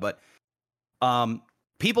qualified, but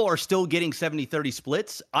people are still getting 70-30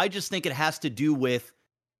 splits. I just think it has to do with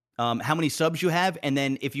how many subs you have, and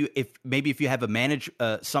then if you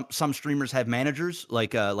have some streamers have managers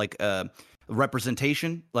like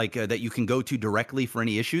representation, that you can go to directly for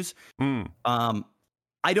any issues.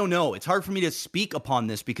 I don't know. It's hard for me to speak upon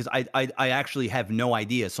this because I actually have no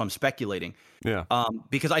idea, so I'm speculating. Yeah.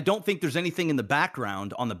 Because I don't think there's anything in the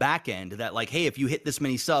background on the back end that like, hey, if you hit this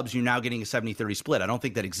many subs, you're now getting a 70-30 split. I don't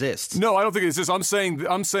think that exists. No, I don't think it exists. I'm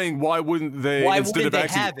saying why wouldn't they? Why wouldn't they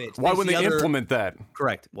have it? Why wouldn't they implement that?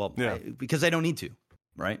 Correct. Well, because they don't need to,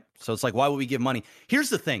 right? So it's like, why would we give money?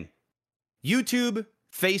 Here's the thing: YouTube,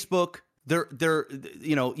 Facebook, they're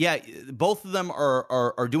both of them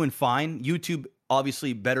are doing fine. YouTube,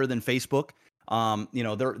 obviously better than Facebook.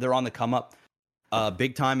 They're on the come up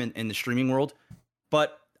big time in the streaming world.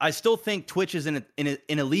 But I still think Twitch is in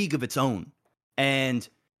a league of its own. And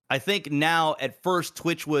I think now, at first,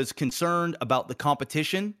 Twitch was concerned about the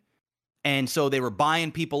competition. And so they were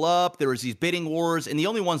buying people up. There was these bidding wars. And the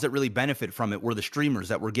only ones that really benefit from it were the streamers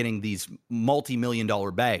that were getting these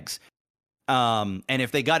multi-million-dollar bags. And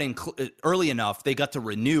if they got in early enough, they got to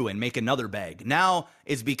renew and make another bag. Now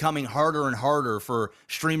it's becoming harder and harder for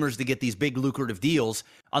streamers to get these big lucrative deals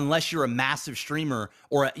unless you're a massive streamer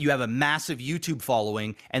or you have a massive YouTube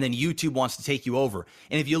following, and then YouTube wants to take you over.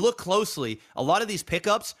 And if you look closely, a lot of these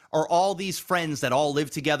pickups are all these friends that all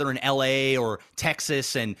live together in LA or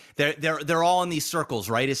Texas, and they're all in these circles,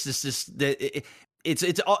 right? It's just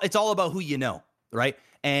it's all about who you know, right?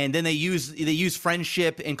 And then they use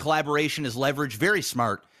friendship and collaboration as leverage. Very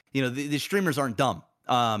smart. The streamers aren't dumb.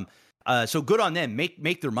 So good on them.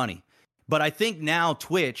 Make their money. But I think now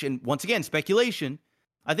Twitch, and once again, speculation,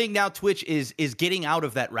 I think now Twitch is getting out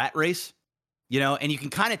of that rat race, and you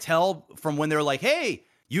can kind of tell from when they're like, hey,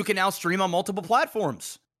 you can now stream on multiple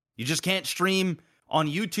platforms. You just can't stream on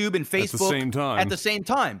YouTube and Facebook at the same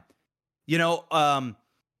time.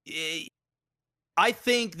 I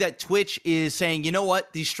think that Twitch is saying, you know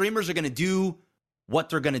what? These streamers are going to do what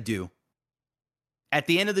they're going to do. At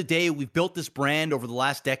the end of the day, we've built this brand over the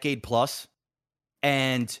last decade plus,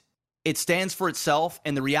 and it stands for itself.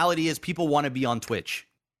 And the reality is people want to be on Twitch.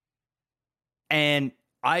 And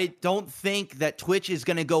I don't think that Twitch is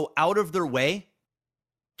going to go out of their way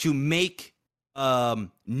to make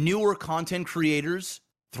newer content creators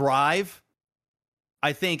thrive.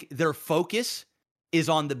 I think their focus is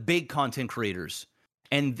on the big content creators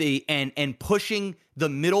and pushing the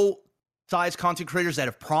middle-sized content creators that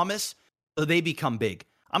have promise so they become big.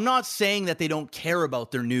 I'm not saying that they don't care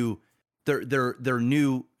about their new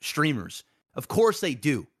streamers. Of course they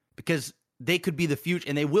do, because they could be the future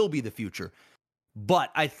and they will be the future.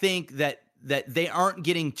 But I think that they aren't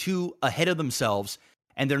getting too ahead of themselves,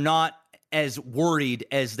 and they're not as worried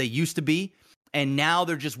as they used to be. And now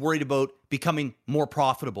they're just worried about becoming more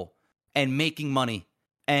profitable and making money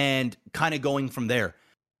and kind of going from there.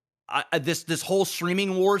 This whole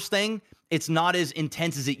streaming wars thing, it's not as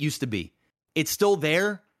intense as it used to be. It's still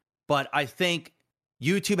there, but I think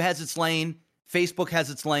YouTube has its lane, Facebook has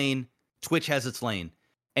its lane, Twitch has its lane.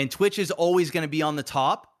 And Twitch is always going to be on the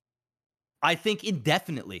top, I think,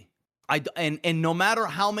 indefinitely. And no matter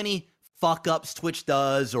how many fuck-ups Twitch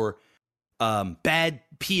does, or bad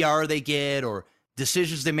PR they get, or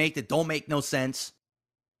decisions they make that don't make no sense,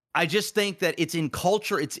 I just think that it's in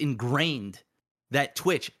culture, it's ingrained that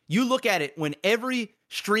Twitch, you look at it, when every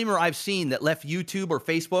streamer I've seen that left YouTube or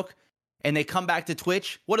Facebook, and they come back to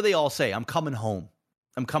Twitch, what do they all say? I'm coming home.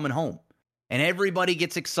 I'm coming home. And everybody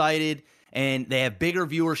gets excited, and they have bigger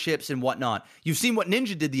viewerships and whatnot. You've seen what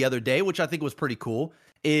Ninja did the other day, which I think was pretty cool.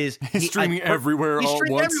 He's streaming everywhere all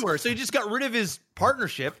at once. Everywhere. So he just got rid of his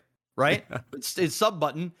partnership, right? It's his sub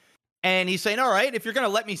button. And he's saying, all right, if you're going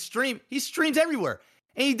to let me stream, he streams everywhere.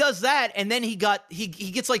 And he does that, and then he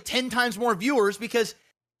gets like 10 times more viewers because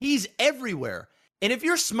he's everywhere. And if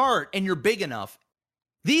you're smart and you're big enough,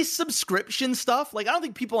 these subscription stuff, like I don't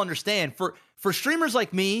think people understand. For streamers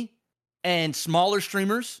like me and smaller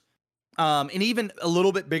streamers, and even a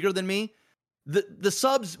little bit bigger than me, the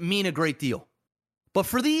subs mean a great deal. But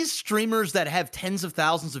for these streamers that have tens of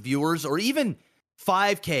thousands of viewers, or even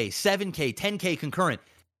 5K, 7K, 10K concurrent,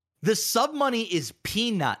 the sub money is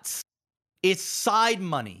peanuts. It's side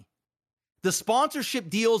money. The sponsorship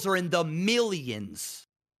deals are in the millions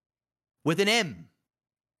with an M.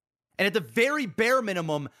 And at the very bare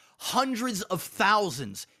minimum, hundreds of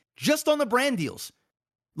thousands just on the brand deals,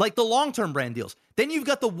 like the long-term brand deals. Then you've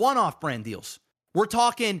got the one-off brand deals. We're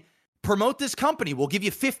talking promote this company. We'll give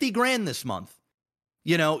you 50 grand this month.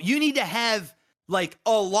 You know, you need to have like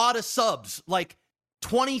a lot of subs, like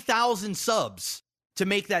 20,000 subs to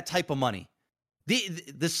make that type of money.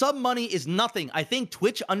 The sub money is nothing. I think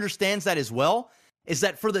Twitch understands that as well, is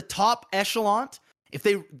that for the top echelon, if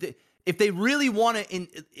they really want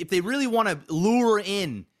to lure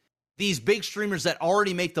in these big streamers that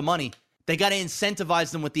already make the money, they got to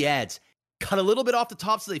incentivize them with the ads. Cut a little bit off the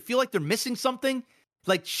top so they feel like they're missing something.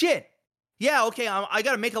 Like, shit. Yeah, okay, I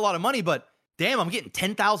got to make a lot of money, but damn, I'm getting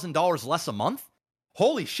 $10,000 less a month.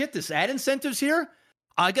 Holy shit, this ad incentive's here.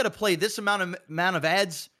 I got to play this amount of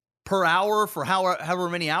ads per hour for however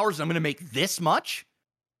many hours. I'm going to make this much.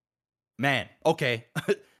 Man, okay.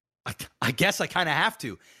 I guess I kind of have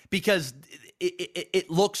to, because it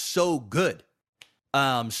looks so good.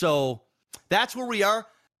 So that's where we are.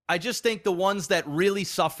 I just think the ones that really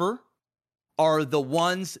suffer are the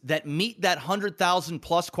ones that meet that 100,000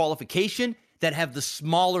 plus qualification, that have the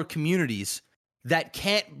smaller communities that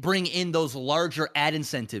can't bring in those larger ad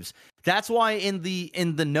incentives. That's why in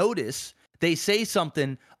the notice they say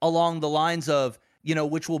something along the lines of, you know,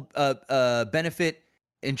 which will benefit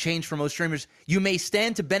and change for most streamers. You may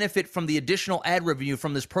stand to benefit from the additional ad revenue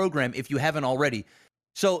from this program if you haven't already.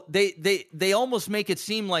 So they almost make it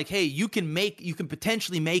seem like, hey, you can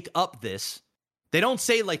potentially make up this. They don't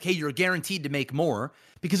say like, hey, you're guaranteed to make more,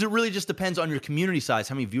 because it really just depends on your community size,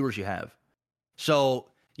 how many viewers you have. So,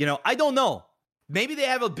 you know, I don't know. Maybe they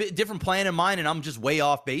have a bit different plan in mind and I'm just way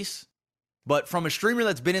off base. But from a streamer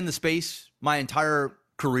that's been in the space my entire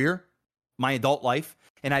career, my adult life,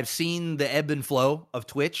 and I've seen the ebb and flow of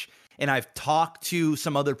Twitch, and I've talked to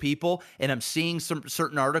some other people, and I'm seeing some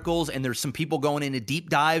certain articles, and there's some people going into deep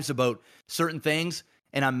dives about certain things,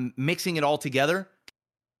 and I'm mixing it all together.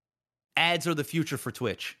 Ads are the future for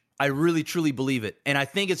Twitch. I really, truly believe it. And I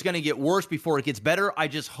think it's going to get worse before it gets better. I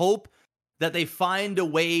just hope that they find a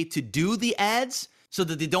way to do the ads so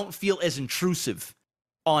that they don't feel as intrusive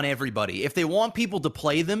on everybody. If they want people to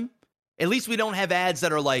play them, at least we don't have ads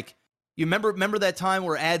that are like, you remember that time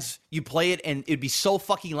where ads, you play it and it'd be so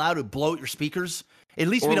fucking loud it would blow out your speakers? At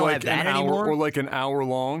least we don't have that anymore. Or like an hour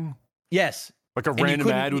long. Yes. Like a random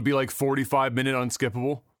ad would be like 45-minute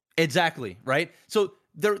unskippable. Exactly, right? So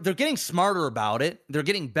they're getting smarter about it. They're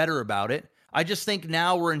getting better about it. I just think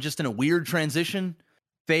now we're in a weird transition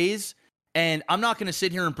phase. And I'm not going to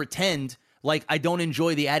sit here and pretend like I don't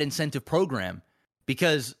enjoy the ad incentive program,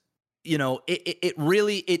 because, you know, it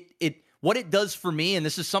really what it does for me, and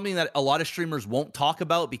this is something that a lot of streamers won't talk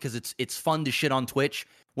about because it's fun to shit on Twitch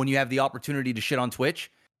when you have the opportunity to shit on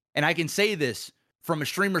Twitch. And I can say this from a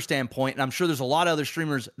streamer standpoint, and I'm sure there's a lot of other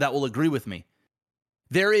streamers that will agree with me.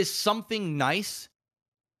 There is something nice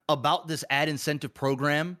about this ad incentive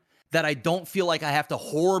program that I don't feel like I have to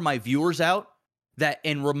whore my viewers out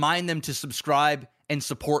and remind them to subscribe and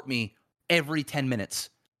support me every 10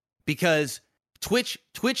 minutes. Because Twitch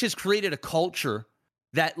has created a culture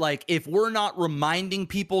that, like, if we're not reminding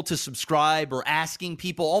people to subscribe or asking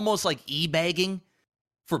people, almost like e-bagging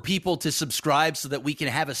for people to subscribe so that we can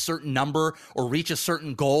have a certain number or reach a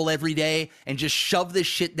certain goal every day and just shove this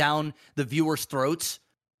shit down the viewers' throats,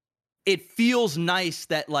 it feels nice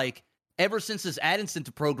that, like, ever since this ad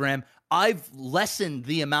incentive program, I've lessened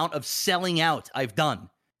the amount of selling out I've done,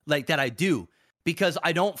 like, that I do, because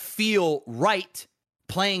I don't feel right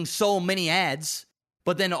playing so many ads,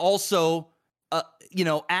 but then also,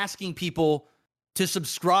 asking people to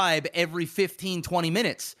subscribe every 15, 20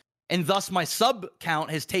 minutes. And thus my sub count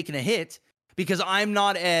has taken a hit because I'm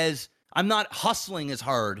not hustling as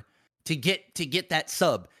hard to get that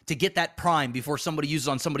sub, to get that prime before somebody uses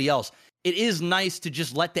on somebody else. it is nice to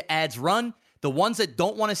just let the ads run. The ones that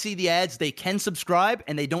don't want to see the ads, they can subscribe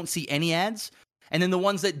and they don't see any ads. And then the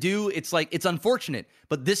ones that do, it's like, it's unfortunate.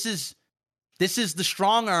 But this is the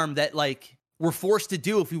strong arm that like we're forced to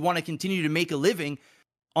do if we want to continue to make a living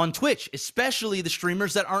on Twitch, especially the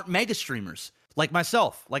streamers that aren't mega streamers like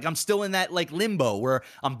myself. Like I'm still in that like limbo where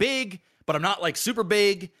I'm big, but I'm not like super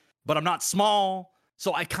big, but I'm not small.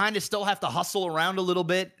 So I kind of still have to hustle around a little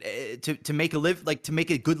bit to make to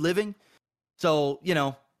make a good living. So, you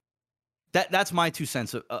know, that's my 2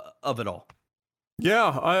 cents of it all. Yeah,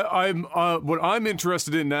 I'm what I'm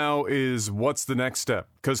interested in now is what's the next step,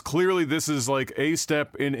 because clearly this is like a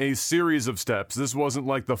step in a series of steps. This wasn't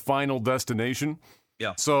like the final destination.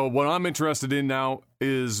 Yeah. So what I'm interested in now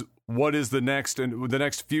is what is the next and the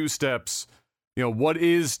next few steps. You know, what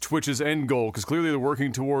is Twitch's end goal? Because clearly they're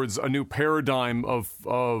working towards a new paradigm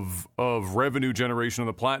of revenue generation on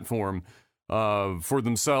the platform for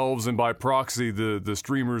themselves and by proxy the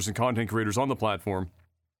streamers and content creators on the platform.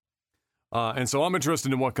 And so I'm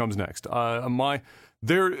interested in what comes next.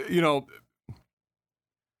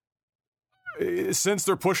 Since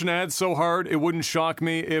they're pushing ads so hard, it wouldn't shock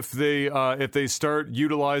me if they start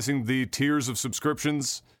utilizing the tiers of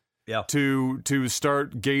subscriptions, to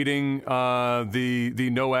start gating the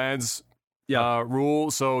no ads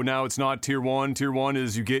rule. So now it's not tier 1. Tier 1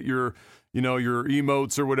 is you get your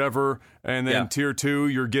emotes or whatever, and then tier 2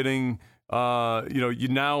 you're getting now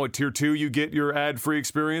at tier 2 you get your ad free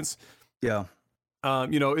experience. Yeah.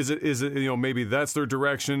 Is it maybe that's their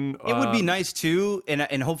direction. It would be nice too,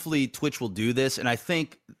 and hopefully Twitch will do this. And I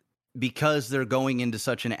think because they're going into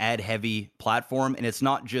such an ad heavy platform, and it's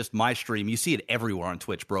not just my stream, you see it everywhere on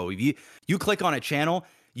Twitch, bro. If you click on a channel,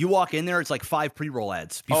 you walk in there, it's like 5 pre-roll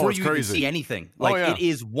ads before you even see anything. Like it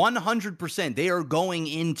is 100%. They are going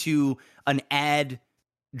into an ad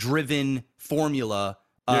driven formula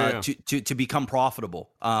to become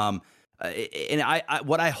profitable. And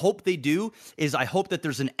what I hope they do is I hope that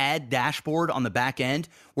there's an ad dashboard on the back end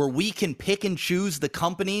where we can pick and choose the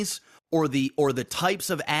companies or the types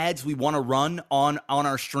of ads we want to run on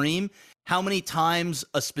our stream, how many times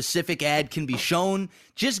a specific ad can be shown.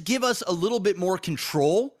 Just give us a little bit more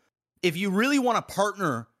control. If you really want to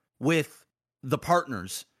partner with the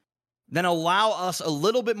partners, then allow us a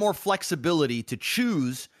little bit more flexibility to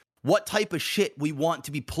choose what type of shit we want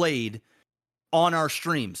to be played on our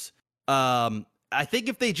streams. I think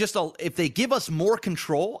if they give us more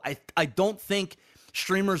control, I don't think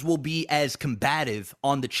streamers will be as combative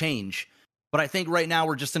on the change. But I think right now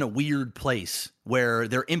we're just in a weird place where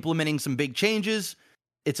they're implementing some big changes.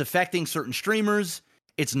 It's affecting certain streamers.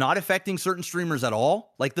 It's not affecting certain streamers at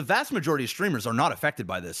all. Like the vast majority of streamers are not affected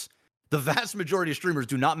by this. The vast majority of streamers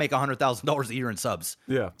do not make $100,000 a year in subs.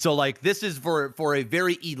 Yeah. So like this is for a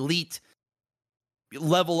very elite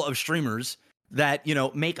level of streamers that,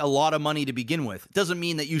 make a lot of money to begin with. It doesn't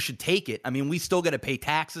mean that you should take it. I mean, we still got to pay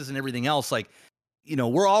taxes and everything else. Like,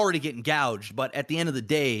 we're already getting gouged, but at the end of the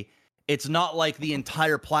day, it's not like the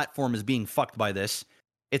entire platform is being fucked by this.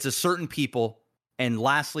 It's a certain people. And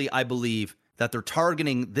lastly, I believe that they're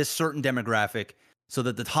targeting this certain demographic so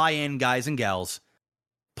that the high-end guys and gals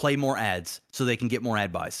play more ads so they can get more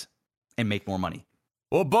ad buys and make more money.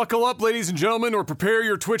 Well, buckle up, ladies and gentlemen, or prepare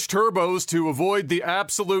your Twitch turbos to avoid the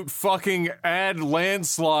absolute fucking ad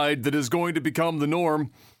landslide that is going to become the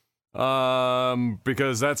norm.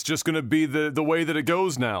 Because that's just going to be the way that it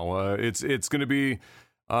goes now. It's going to be,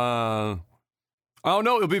 I don't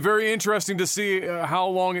know. It'll be very interesting to see how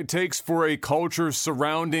long it takes for a culture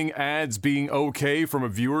surrounding ads being okay from a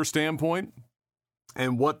viewer standpoint,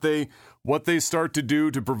 and what they start to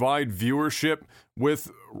do to provide viewership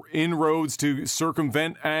with inroads to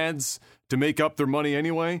circumvent ads to make up their money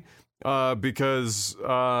anyway, because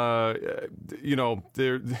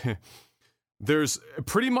there's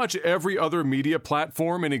pretty much every other media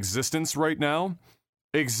platform in existence right now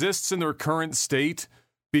exists in their current state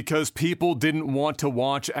because people didn't want to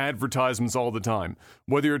watch advertisements all the time.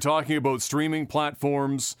 Whether you're talking about streaming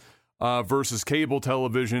platforms versus cable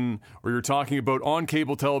television, or you're talking about on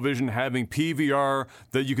cable television having PVR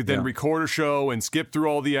that you could then record a show and skip through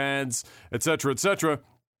all the ads, etc., etc.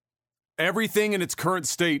 Everything in its current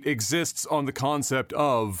state exists on the concept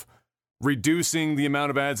of reducing the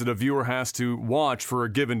amount of ads that a viewer has to watch for a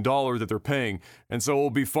given dollar that they're paying. And so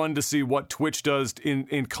it'll be fun to see what Twitch does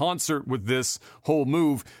in concert with this whole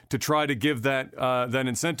move to try to give that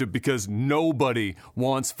incentive, because nobody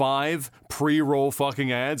wants 5 pre-roll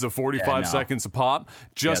fucking ads of 45 seconds a pop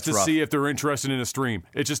just to see if they're interested in a stream.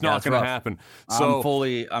 It's just not going to happen. So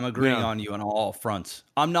I'm agreeing on you on all fronts.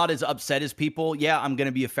 I'm not as upset as people. Yeah, I'm going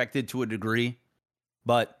to be affected to a degree,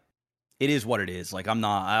 but it is what it is. Like I don't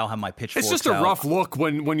have my pitchforks. It's just a rough look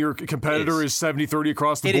when your competitor is 70-30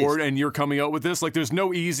 across the board and you're coming out with this. Like there's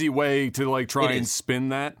no easy way to like try and spin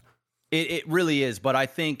that. It really is, but I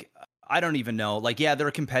think I don't even know. Like yeah,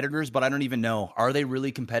 they're competitors, but I don't even know. Are they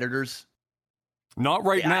really competitors? Not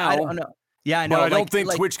right now. I don't know. Yeah, I know. But I don't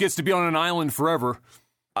think Twitch gets to be on an island forever.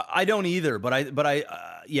 I don't either, but I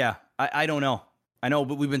don't know. I know,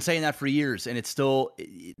 but we've been saying that for years, and it's still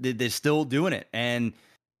they're still doing it. And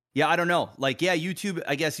yeah, I don't know. Like, yeah, YouTube.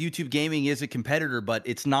 I guess YouTube gaming is a competitor, but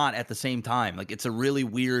it's not at the same time. Like, it's a really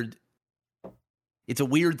weird. It's a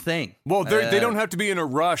weird thing. Well, they don't have to be in a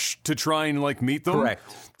rush to try and like meet them. Correct.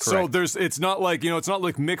 So it's not like it's not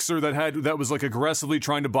like Mixer that was like aggressively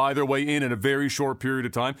trying to buy their way in a very short period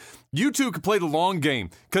of time. YouTube could play the long game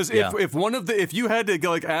because if you had to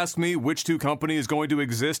like ask me which two company is going to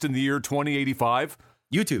exist in the year 2085,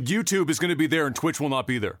 YouTube is going to be there and Twitch will not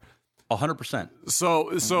be there. 100%. So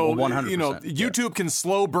 100%, YouTube can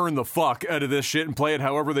slow burn the fuck out of this shit and play it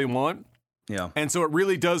however they want. Yeah. And so it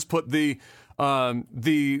really does put the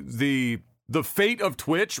fate of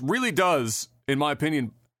Twitch really does, in my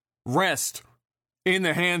opinion, rest in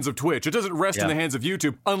the hands of Twitch. It doesn't rest in the hands of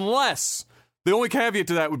YouTube unless the only caveat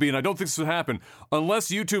to that would be, and I don't think this would happen, unless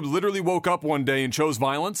YouTube literally woke up one day and chose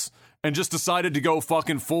violence and just decided to go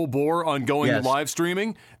fucking full bore on going live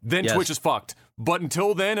streaming, then Twitch is fucked. But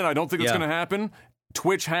until then, and I don't think it's going to happen,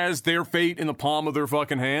 Twitch has their fate in the palm of their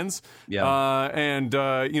fucking hands. Yeah.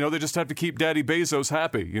 They just have to keep Daddy Bezos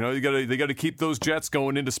happy. You know, they got to keep those jets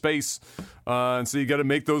going into space. And so you got to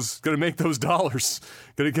make those dollars.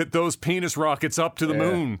 Got to get those penis rockets up to the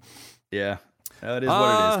moon. Yeah. That is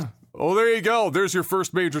what it is. Oh, there you go. There's your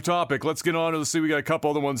first major topic. Let's get on to see. We got a couple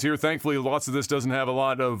other ones here. Thankfully, lots of this doesn't have a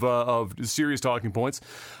lot of serious talking points.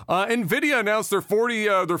 NVIDIA announced their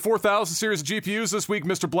 4000 series of GPUs this week,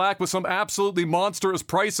 Mr. Black, with some absolutely monstrous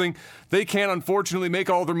pricing. They can't, unfortunately, make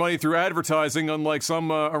all their money through advertising, unlike some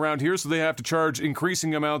around here, so they have to charge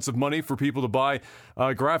increasing amounts of money for people to buy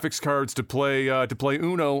graphics cards to play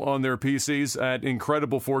Uno on their PCs at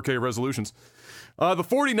incredible 4K resolutions. The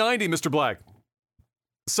 4090, Mr. Black,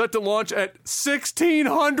 set to launch at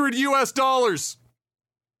 $1,600.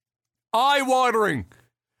 Eye-watering.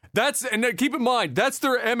 And keep in mind, that's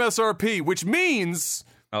their MSRP, which means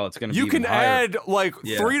it's gonna you be can add like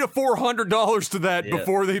 $300 to $400 to that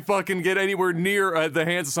before they fucking get anywhere near the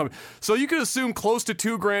hands of something. So you could assume close to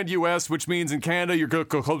 $2,000 US, which means in Canada you're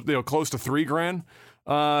close to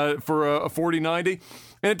 $3,000 for a 4090.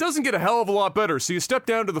 And it doesn't get a hell of a lot better. So you step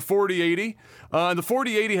down to the 4080. And the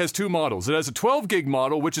 4080 has two models. It has a 12 gig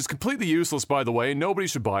model, which is completely useless, by the way. Nobody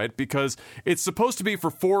should buy it because it's supposed to be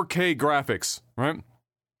for 4K graphics, right?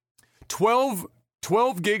 12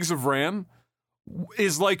 gigs of RAM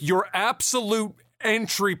is like your absolute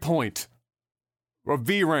entry point of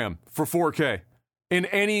VRAM for 4K in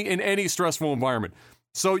any stressful environment.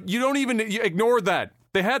 So you ignore that.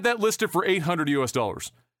 They had that listed for $800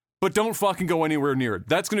 US. But don't fucking go anywhere near it.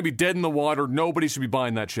 That's going to be dead in the water. Nobody should be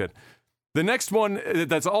buying that shit. The next one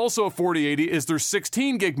that's also a 4080 is their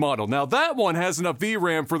 16 gig model. Now that one has enough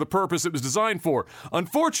VRAM for the purpose it was designed for.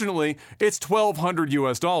 Unfortunately, it's $1,200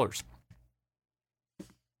 US.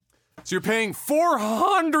 So you're paying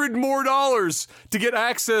 $400 more to get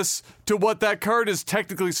access to what that card is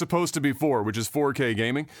technically supposed to be for, which is 4K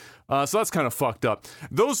gaming. So that's kind of fucked up.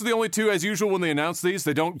 Those are the only two, as usual, when they announce these.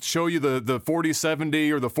 They don't show you the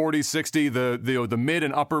 4070 or the 4060, the mid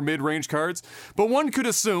and upper mid-range cards. But one could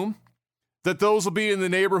assume that those will be in the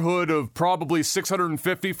neighborhood of probably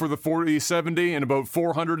 $650 for the 4070 and about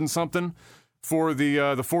 $400 and something for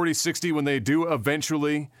the 4060 when they do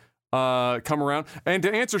eventually come around. And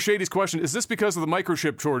to answer Shady's question, is this because of the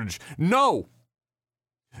microchip shortage? No,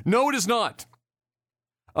 it is not.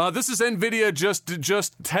 This is NVIDIA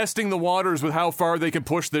just testing the waters with how far they can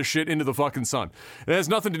push this shit into the fucking sun. It has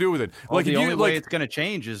nothing to do with it. Well, the only way it's going to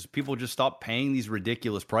change is people just stop paying these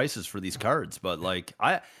ridiculous prices for these cards. But like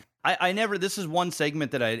I never. This is one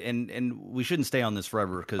segment that and we shouldn't stay on this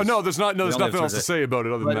forever because there's nothing else to say about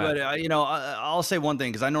it other than that. But I'll say one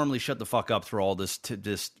thing because I normally shut the fuck up through all this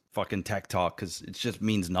fucking tech talk because it just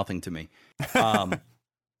means nothing to me.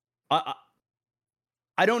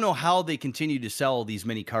 I don't know how they continue to sell these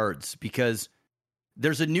many cards because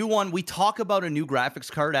there's a new one. We talk about a new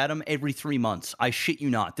graphics card, Adam, every 3 months. I shit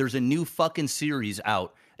you not. There's a new fucking series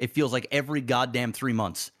out. It feels like every goddamn 3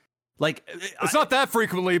 months. Like it's not that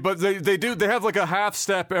frequently, but they have like a half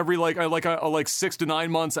step every like 6 to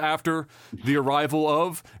 9 months after the arrival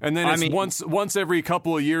of, and then it's once every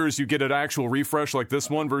couple of years you get an actual refresh like this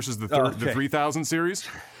one versus the 3000 series.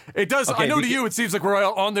 It does. Okay, I know to you it seems like we're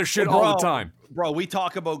on this shit all the time. Bro, we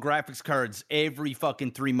talk about graphics cards every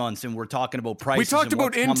fucking 3 months, and we're talking about prices. We talked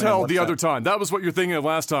about Intel the other time. That was what you're thinking of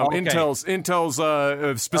last time. Okay.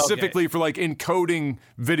 Intel's specifically for like encoding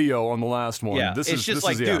video on the last one. Yeah,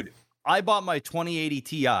 dude, I bought my 2080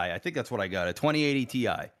 Ti. I think that's what I got, a 2080 Ti.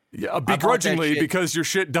 Yeah, begrudgingly because your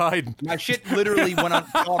shit died. My shit literally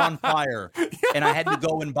caught on fire, and I had to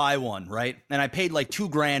go and buy one, right? And I paid like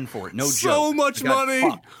 $2,000 for it. No joke. So much money.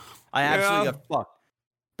 I absolutely got fucked.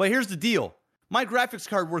 But here's the deal. My graphics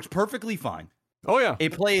card works perfectly fine. Oh, yeah.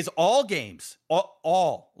 It plays all games.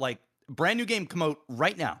 All. Like, brand new game come out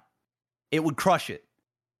right now. It would crush it.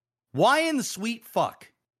 Why in the sweet fuck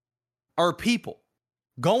are people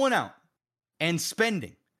going out and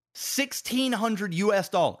spending $1,600 US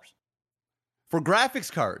for graphics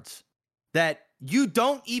cards that you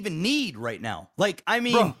don't even need right now? Like, I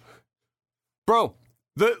mean... Bro,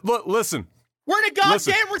 listen. We're in a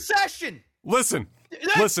goddamn recession. Listen.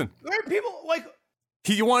 Where are people like?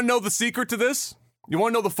 You want to know the secret to this? You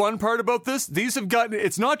want to know the fun part about this? These have gotten.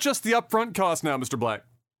 It's not just the upfront cost now, Mr. Black.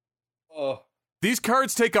 Oh. Some of these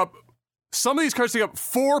cards take up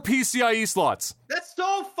 4 PCIe slots. That's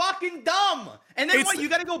so fucking dumb. And then you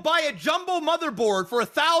got to go buy a jumbo motherboard for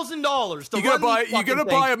 $1,000 to you can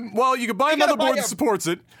buy a motherboard that supports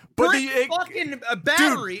it. But a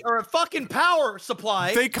battery or a fucking power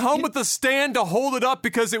supply. They come with a stand to hold it up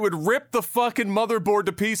because it would rip the fucking motherboard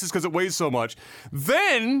to pieces because it weighs so much.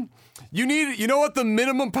 Then you know what the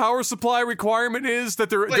minimum power supply requirement is that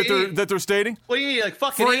they're stating? What do you need? Like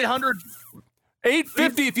fucking 800.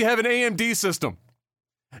 850 if you have an AMD system.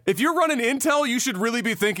 If you're running Intel, you should really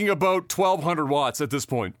be thinking about 1200 watts at this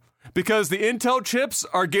point. Because the Intel chips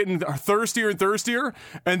are getting thirstier and thirstier,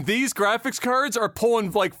 and these graphics cards are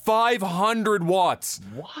pulling like 500 watts.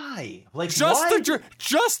 Why? Just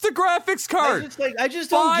the graphics card. I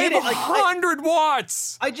just don't get it. 500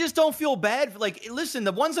 watts. I just don't feel bad. Listen,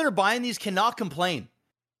 the ones that are buying these cannot complain.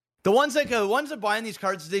 The ones that are buying these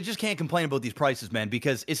cards, they just can't complain about these prices, man,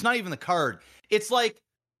 because it's not even the card. It's like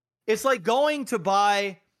going to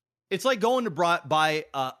buy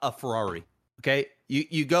a Ferrari. Okay,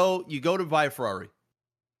 you go to buy a Ferrari,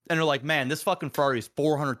 and they're like, man, this fucking Ferrari is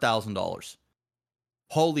 $400,000.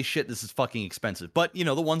 Holy shit, this is fucking expensive. But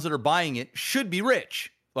the ones that are buying it should be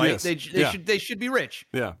rich, right? Yes. They should be rich.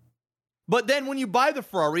 Yeah. But then when you buy the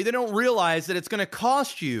Ferrari, they don't realize that it's going to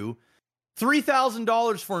cost you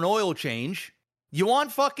 $3,000 for an oil change. You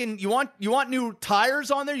want new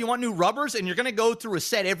tires on there. You want new rubbers, and you're going to go through a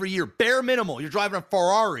set every year, bare minimal. You're driving a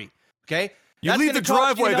Ferrari, okay? You leave the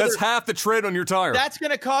driveway, that's half the tread on your tire. That's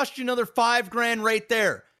going to cost you another $5,000 right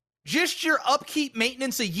there. Just your upkeep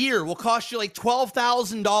maintenance a year will cost you like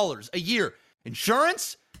 $12,000 a year.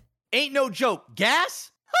 Insurance? Ain't no joke.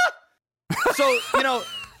 Gas? So,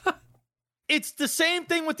 it's the same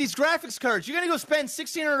thing with these graphics cards. You're going to go spend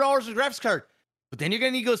 $1,600 on a graphics card, but then you're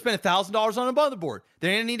going to need to go spend $1,000 on a motherboard.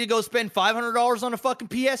 Then you're going to need to go spend $500 on a fucking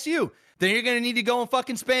PSU. Then you're going to need to go and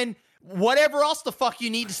fucking spend whatever else the fuck you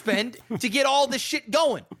need to spend to get all this shit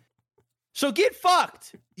going. So get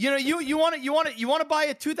fucked. You want to buy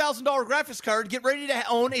a $2,000 graphics card, get ready to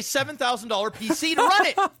own a $7,000 PC to run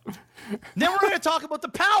it. Then we're going to talk about the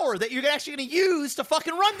power that you're actually going to use to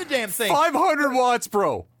fucking run the damn thing. 500 watts,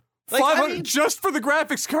 bro. 500 just for the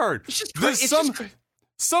graphics card. It's just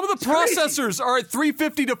some of the processors are at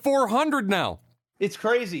 350 to 400 now. It's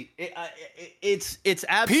crazy. It's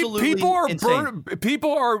absolutely insane.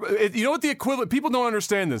 People are. You know what the equivalent? People don't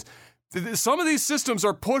understand this. Some of these systems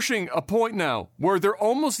are pushing a point now where they're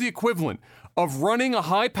almost the equivalent of running a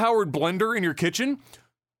high-powered blender in your kitchen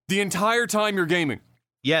the entire time you're gaming.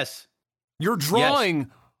 Yes. You're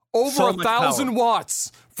drawing over 1,000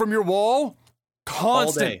 watts from your wall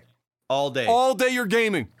constant. All day. All day you're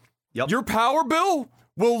gaming. Yep. Your power bill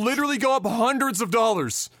will literally go up hundreds of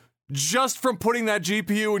dollars just from putting that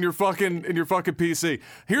GPU in your fucking PC.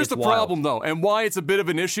 Here's the problem though, and why it's a bit of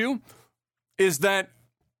an issue, is that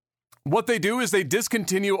what they do is they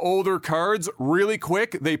discontinue older cards really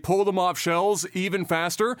quick. They pull them off shelves even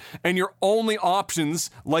faster, and your only options,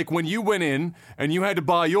 like when you went in and you had to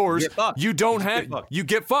buy yours, you get fucked. You don't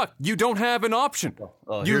have an option.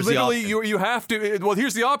 You have to. Well,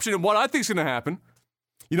 here's the option, and what I think is going to happen.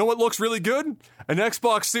 You know what looks really good? An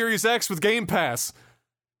Xbox Series X with Game Pass.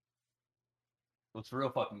 Looks real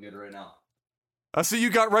fucking good right now. I see you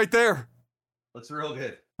got right there. Looks real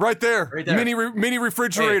good. Right there. Mini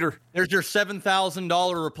refrigerator. Hey, there's your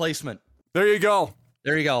 $7,000 replacement. There you go.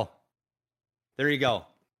 Less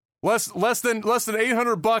than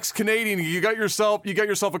 $800 Canadian. You got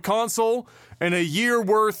yourself a console and a year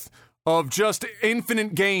worth of just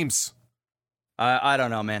infinite games. I don't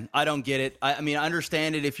know, man. I don't get it. I mean, I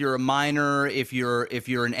understand it if you're a miner, if you're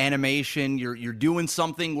an animation, you're doing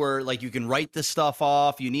something where like you can write this stuff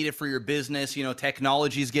off. You need it for your business. You know,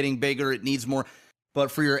 technology is getting bigger. It needs more. But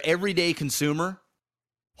for your everyday consumer,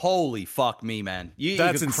 holy fuck me, man.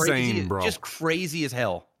 That's insane, bro. Just crazy as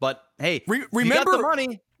hell. But hey, remember, you got the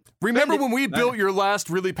money. Remember when we built your last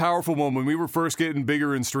really powerful one when we were first getting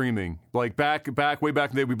bigger in streaming? Like way back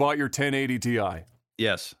in the day, we bought your 1080 Ti.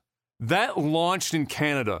 Yes. That launched in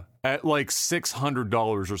Canada at like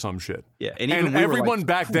 $600 or some shit. Yeah, and everyone like,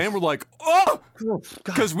 back then were like, "Oh!"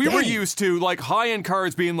 Because we were used to like high-end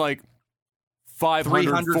cards being like $500,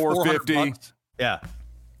 $450. Yeah,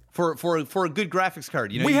 for a good graphics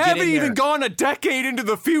card. You know, we haven't even gone a decade into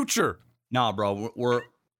the future. Nah, bro,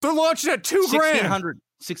 they're launching at $2,000,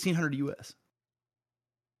 $1,600 US.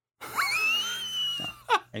 No.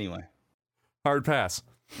 Anyway, hard pass.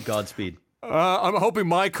 Godspeed. I'm hoping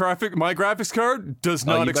my graphics card does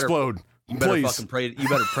not explode. You better Please. fucking pray. You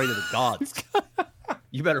better pray to the gods.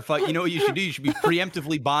 You better fuck. You know what you should do? You should be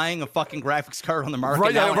preemptively buying a fucking graphics card on the market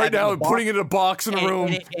right now, and putting it in a box in a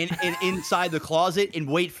room, and inside the closet, and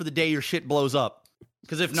wait for the day your shit blows up.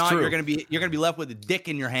 Because if not, you're gonna be left with a dick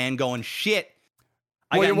in your hand, going shit.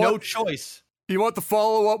 I got no choice. You want the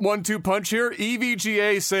follow-up 1-2 punch here?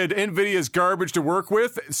 EVGA said NVIDIA is garbage to work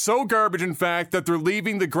with. So garbage, in fact, that they're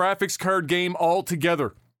leaving the graphics card game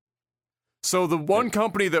altogether. So the one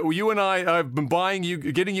company that you and I've been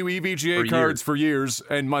getting you EVGA cards for years,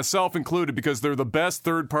 and myself included, because they're the best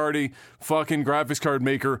third-party fucking graphics card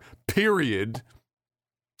maker, period.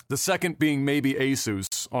 The second being maybe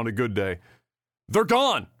Asus on a good day. They're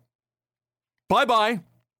gone. Bye-bye.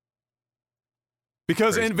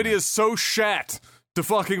 Because NVIDIA is so shat to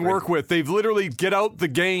fucking work with. They've literally get out the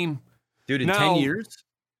game. Dude, in 10 years,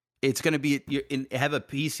 it's going to be, have a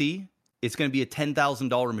PC, it's going to be a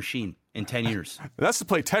 $10,000 machine in 10 years. That's to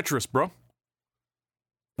play Tetris, bro.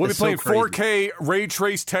 We'll be playing 4K ray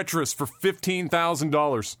trace Tetris for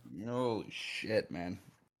 $15,000. Oh, shit, man.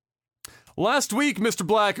 Last week, Mr.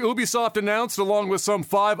 Black, Ubisoft announced, along with some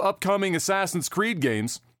 5 upcoming Assassin's Creed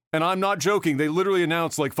games, and I'm not joking, they literally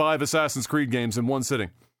announced like 5 Assassin's Creed games in one sitting.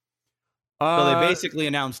 So they basically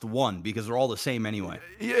announced one because they're all the same anyway.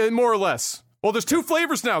 Yeah, more or less. Well, there's 2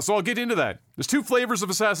 flavors now, so I'll get into that. There's 2 flavors of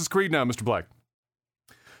Assassin's Creed now, Mr. Black.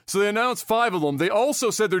 So they announced 5 of them. They also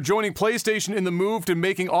said they're joining PlayStation in the move to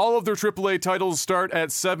making all of their AAA titles start at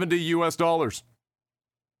 $70 US.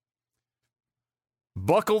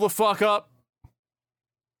 Buckle the fuck up.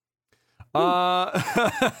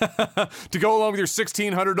 To go along with your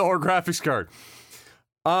 $1,600 graphics card.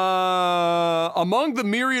 Among the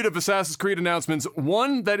myriad of Assassin's Creed announcements,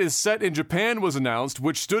 one that is set in Japan was announced,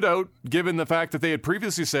 which stood out given the fact that they had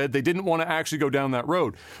previously said they didn't want to actually go down that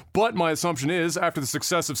road. But my assumption is, after the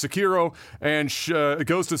success of Sekiro and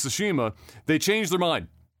Ghost of Tsushima, they changed their mind.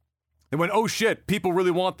 They went, oh shit, people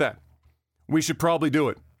really want that. We should probably do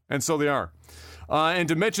it. And so they are. And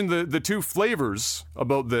to mention the 2 flavors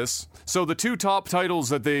about this, so the 2 top titles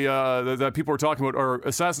that that people are talking about are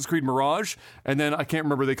Assassin's Creed Mirage, and then I can't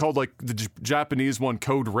remember, they called like the Japanese one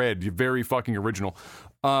Code Red, very fucking original,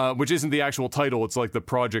 which isn't the actual title, it's like the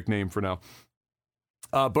project name for now.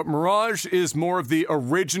 But Mirage is more of the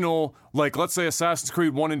original, like let's say Assassin's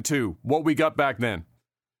Creed 1 and 2, what we got back then.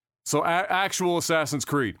 So actual Assassin's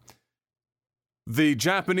Creed. The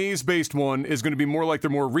Japanese-based one is going to be more like their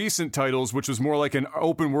more recent titles, which was more like an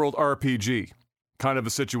open-world RPG kind of a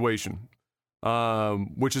situation,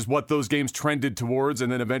 which is what those games trended towards,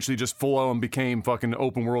 and then eventually just full-on became fucking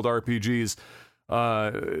open-world RPGs.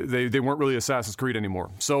 They weren't really Assassin's Creed anymore.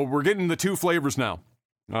 So we're getting the 2 flavors now.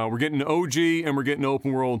 We're getting OG and we're getting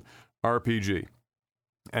open-world RPG.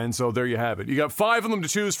 And so there you have it. You got 5 of them to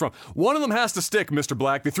choose from. One of them has to stick, Mr.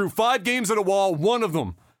 Black. They threw 5 games at a wall. One of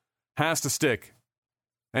them has to stick.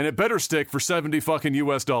 And it better stick for $70 fucking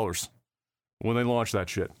US when they launch that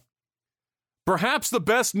shit. Perhaps the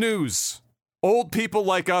best news old people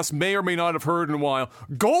like us may or may not have heard in a while.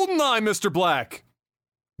 Goldeneye, Mr. Black!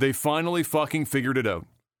 They finally fucking figured it out.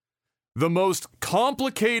 The most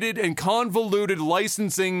complicated and convoluted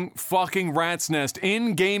licensing fucking rat's nest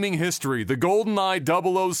in gaming history. The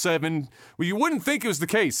Goldeneye 007. Well, you wouldn't think it was the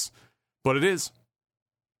case, but it is.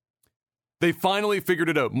 They finally figured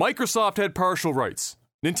it out. Microsoft had partial rights.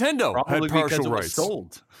 Nintendo had partial rights.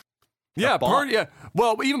 Sold. Yeah,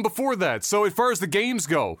 well, even before that. So as far as the games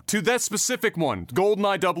go, to that specific one,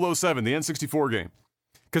 GoldenEye 007, the N64 game.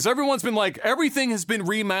 Because everyone's been like, everything has been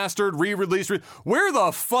remastered, re-released. Where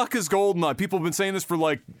the fuck is GoldenEye? People have been saying this for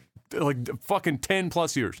like fucking 10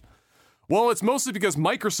 plus years. Well, it's mostly because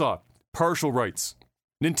Microsoft, partial rights.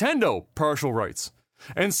 Nintendo, partial rights.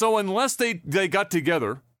 And so unless they got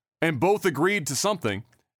together and both agreed to something,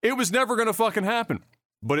 it was never going to fucking happen.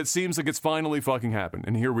 But it seems like it's finally fucking happened,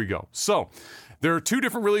 and here we go. So, there are 2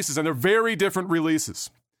 different releases, and they're very different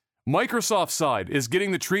releases. Microsoft's side is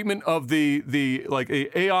getting the treatment of the like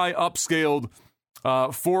a AI upscaled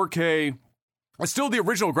 4K. It's still the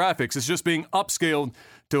original graphics. It's just being upscaled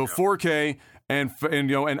to 4K and you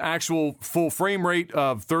know an actual full frame rate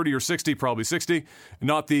of 30 or 60, probably 60,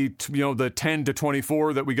 not the the 10 to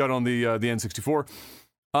 24 that we got on the N64.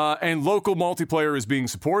 And local multiplayer is being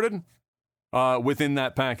supported within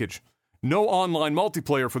that package. No online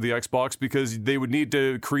multiplayer for the Xbox because they would need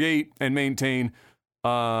to create and maintain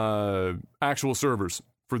actual servers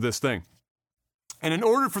for this thing. And in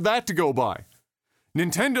order for that to go by,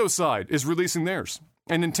 Nintendo's side is releasing theirs.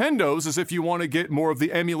 And Nintendo's is if you want to get more of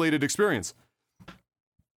the emulated experience.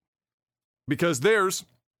 Because theirs,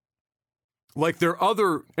 like their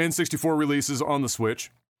other N64 releases on the Switch,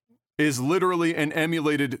 is literally an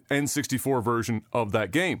emulated N64 version of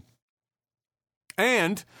that game.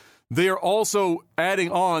 And they are also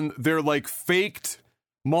adding on their like faked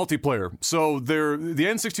multiplayer. So the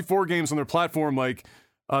N64 games on their platform, like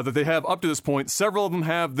that they have up to this point, several of them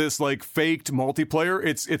have this like faked multiplayer.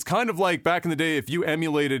 It's kind of like back in the day if you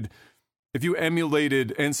emulated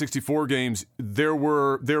N64 games, there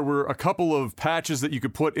were a couple of patches that you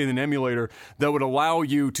could put in an emulator that would allow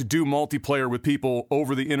you to do multiplayer with people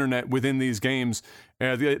over the internet within these games.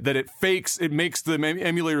 That it makes the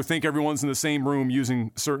emulator think everyone's in the same room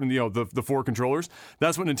using certain the 4 controllers.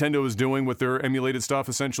 That's what Nintendo is doing with their emulated stuff,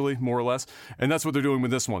 essentially, more or less, and that's what they're doing with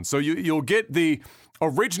this one. So you'll get the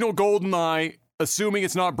original GoldenEye, assuming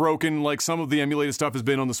it's not broken like some of the emulated stuff has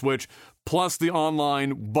been on the Switch, plus the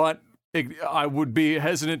online, but I would be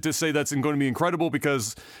hesitant to say that's going to be incredible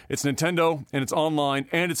because it's Nintendo and it's online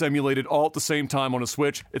and it's emulated all at the same time on a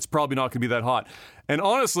Switch. It's probably not going to be that hot. And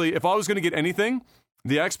honestly, if I was going to get anything,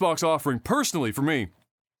 the Xbox offering, personally for me,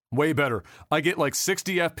 way better. I get like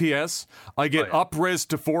 60 FPS. I get up-res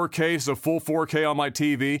to 4K, so full 4K on my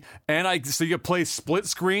TV. And so you play split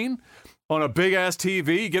screen on a big-ass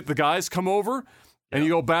TV. You get the guys come over. And you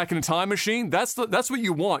go back in a time machine. That's what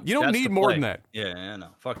you want. You don't need more than that. Yeah, no,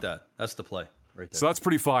 fuck that. That's the play right there. So that's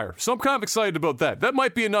pretty fire. So I'm kind of excited about that. That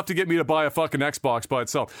might be enough to get me to buy a fucking Xbox by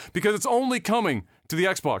itself because it's only coming to the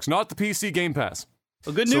Xbox, not the PC Game Pass.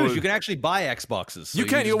 Well, good news. You can actually buy Xboxes. So you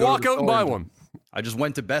can. You walk out and buy one. I just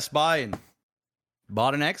went to Best Buy and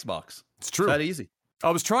bought an Xbox. It's true. It's that easy.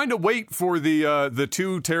 I was trying to wait for the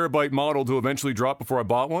 2 terabyte model to eventually drop before I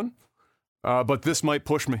bought one, but this might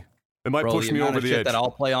push me. It might push me over the edge. That I'll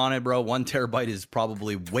play on it, bro. 1 terabyte is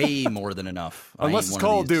probably way more than enough. Unless it's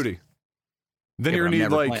Call of Duty. Then you're going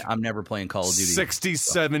to need I'm never playing Call of Duty.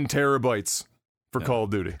 67 terabytes for Call of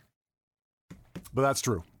Duty. But that's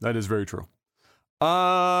true. That is very true. Where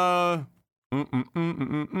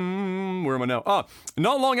am I now?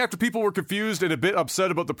 Not long after people were confused and a bit upset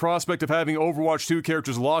about the prospect of having Overwatch 2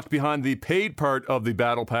 characters locked behind the paid part of the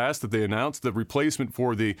Battle Pass that they announced, the replacement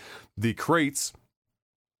for the crates,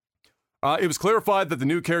 it was clarified that the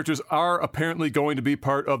new characters are apparently going to be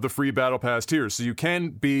part of the free Battle Pass tiers. So you can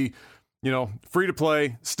be, free to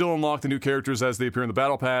play, still unlock the new characters as they appear in the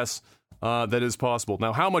Battle Pass. That is possible.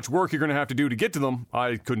 Now, how much work you're going to have to do to get to them,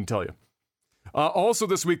 I couldn't tell you. Also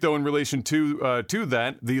this week, though, in relation to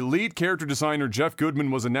that, the lead character designer, Jeff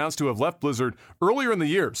Goodman, was announced to have left Blizzard earlier in the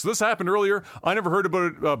year. So this happened earlier. I never heard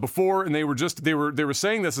about it before, and they were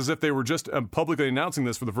saying this as if they were just publicly announcing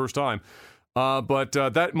this for the first time. But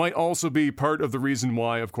that might also be part of the reason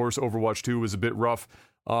why, of course, Overwatch 2 was a bit rough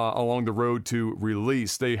along the road to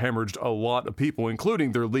release. They hemorrhaged a lot of people,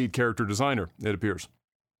 including their lead character designer, it appears.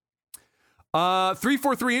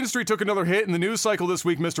 343 Industry took another hit in the news cycle this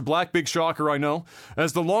week, Mr. Black. Big shocker, I know.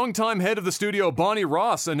 As the longtime head of the studio, Bonnie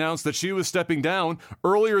Ross, announced that she was stepping down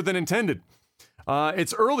earlier than intended.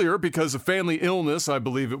 It's earlier because of family illness, I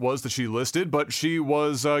believe it was, that she listed, but she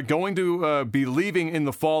was going to be leaving in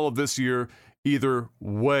the fall of this year either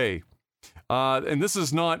way. And this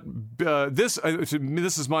is not, this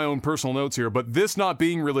is my own personal notes here, but this not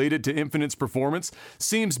being related to Infinite's performance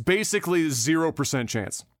seems basically 0%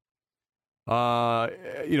 chance.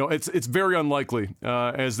 It's very unlikely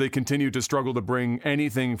as they continue to struggle to bring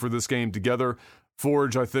anything for this game together.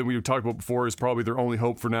 Forge, I think we talked about before, is probably their only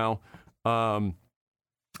hope for now.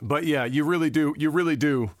 But yeah, you really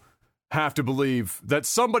do have to believe that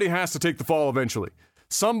somebody has to take the fall eventually.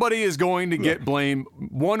 Somebody is going to get blame,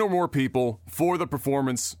 one or more people, for the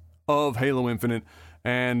performance of Halo Infinite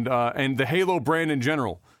and the Halo brand in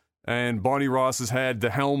general. And Bonnie Ross has had the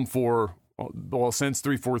helm for, since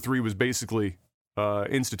 343 was basically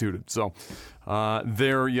instituted. So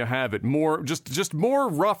there you have it. More just more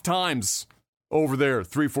rough times over there.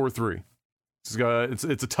 343.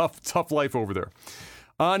 It's a tough life over there.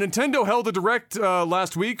 Nintendo held a direct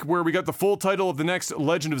last week where we got the full title of the next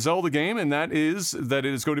Legend of Zelda game, and that it is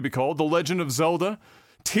going to be called The Legend of Zelda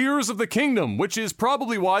Tears of the Kingdom, which is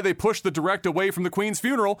probably why they pushed the direct away from the Queen's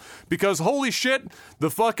funeral, because holy shit,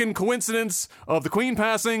 the fucking coincidence of the Queen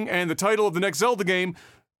passing and the title of the next Zelda game,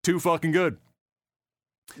 too fucking good.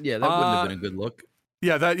 Yeah, that wouldn't have been a good look.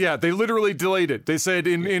 Yeah, they literally delayed it. They said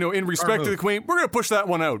in respect to the Queen, we're going to push that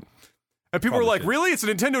one out. And people were like, really? It's a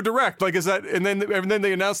Nintendo Direct. Like, is that? And then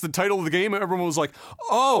they announced the title of the game, and everyone was like,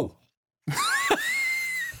 oh.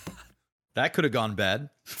 That could have gone bad.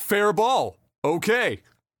 Fair ball. Okay.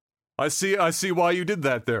 I see why you did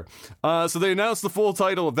that there. So they announced the full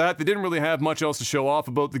title of that. They didn't really have much else to show off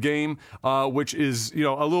about the game, which is, a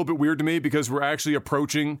little bit weird to me because we're actually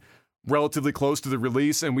approaching relatively close to the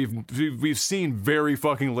release, and we've seen very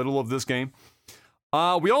fucking little of this game.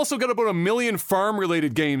 We also got about 1 million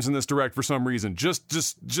farm-related games in this direct for some reason.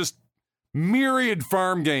 Just myriad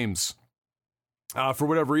farm games. For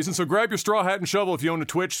whatever reason. So grab your straw hat and shovel if you own a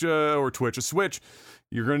Switch.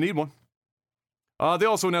 You're going to need one. They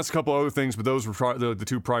also announced a couple other things, but those were the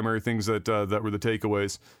two primary things that were the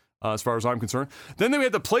takeaways, as far as I'm concerned. Then we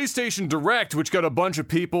had the PlayStation Direct, which got a bunch of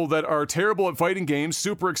people that are terrible at fighting games,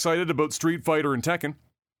 super excited about Street Fighter and Tekken.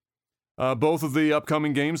 Both of the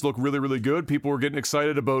upcoming games look really, really good. People were getting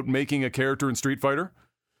excited about making a character in Street Fighter.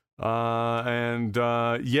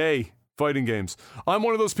 Yay, fighting games. I'm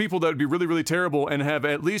one of those people that would be really, really terrible and have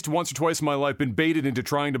at least once or twice in my life been baited into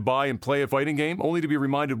trying to buy and play a fighting game, only to be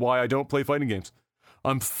reminded why I don't play fighting games.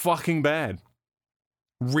 I'm fucking bad.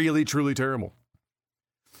 Really, truly terrible.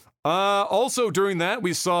 Also during that,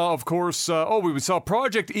 we saw, of course, we saw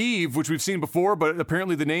Project Eve, which we've seen before, but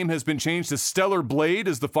apparently the name has been changed to Stellar Blade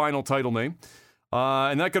as the final title name.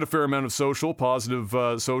 And that got a fair amount of positive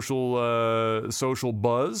social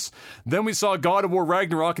buzz. Then we saw God of War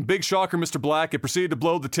Ragnarok, and big shocker, Mr. Black, it proceeded to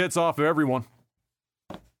blow the tits off of everyone.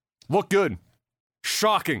 Look good.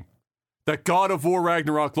 Shocking. That God of War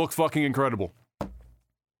Ragnarok looked fucking incredible.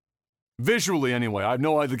 Visually, anyway. I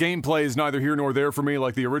know the gameplay is neither here nor there for me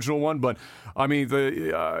like the original one, but I mean,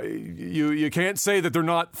 you can't say that they're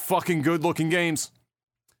not fucking good-looking games,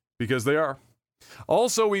 because they are.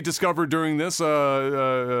 Also, we discovered during this,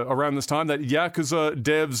 around this time, that Yakuza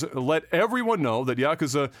devs let everyone know that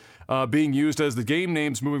Yakuza being used as the game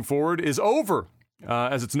names moving forward is over.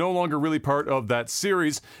 As it's no longer really part of that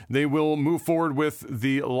series, they will move forward with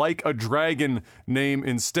the Like a Dragon name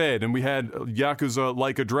instead. And we had Yakuza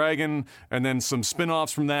Like a Dragon, and then some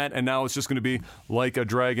spin-offs from that, and now it's just going to be Like a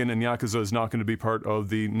Dragon, and Yakuza is not going to be part of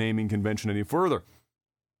the naming convention any further.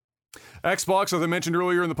 Xbox, as I mentioned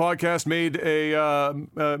earlier in the podcast, made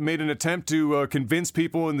an attempt to convince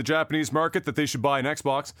people in the Japanese market that they should buy an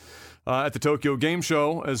Xbox at the Tokyo Game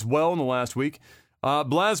Show as well in the last week.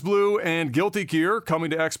 BlazBlue and Guilty Gear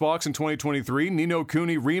coming to Xbox in 2023. Ni no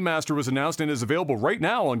Kuni Remaster was announced and is available right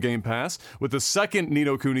now on Game Pass, with the second Ni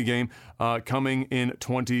no Kuni game coming in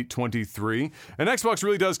 2023. And Xbox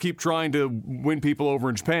really does keep trying to win people over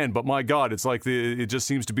in Japan, but my God, it's like it just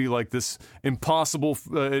seems to be like this impossible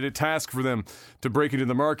task for them to break into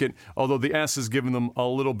the market. Although the S has given them a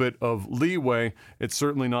little bit of leeway, it's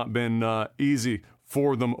certainly not been easy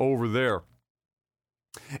for them over there.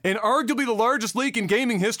 In arguably the largest leak in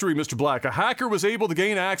gaming history, Mr. Black, a hacker was able to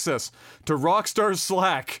gain access to Rockstar's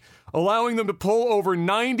Slack, allowing them to pull over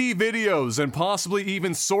 90 videos and possibly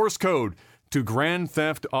even source code to Grand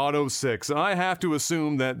Theft Auto 6. And I have to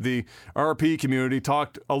assume that the RP community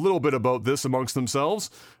talked a little bit about this amongst themselves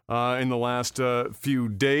in the last few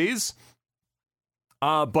days.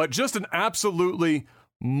 But just an absolutely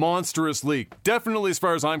monstrous leak. Definitely, as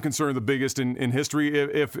far as I'm concerned, the biggest in history,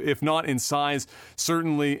 if not in size,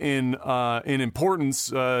 certainly in importance.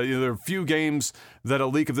 There are few games that a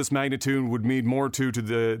leak of this magnitude would mean more to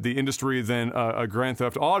the industry than a Grand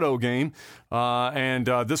Theft Auto game. And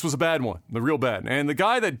this was a bad one, the real bad. And the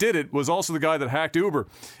guy that did it was also the guy that hacked Uber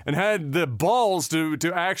and had the balls to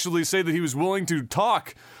actually say that he was willing to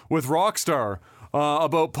talk with Rockstar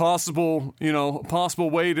about possible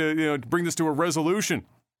way to bring this to a resolution.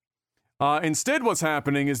 Instead, what's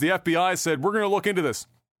happening is the FBI said, we're going to look into this.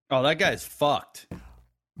 Oh, that guy's fucked.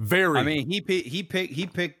 Very. I mean, he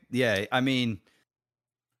picked. Yeah, I mean,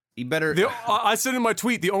 he better. I said in my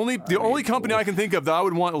tweet, the only company I can think of that I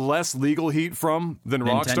would want less legal heat from than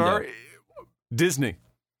Rockstar, Disney.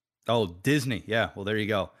 Oh, Disney. Yeah. Well, there you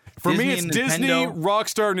go. For me, it's Disney,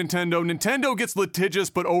 Rockstar, Nintendo. Nintendo gets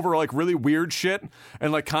litigious, but over like really weird shit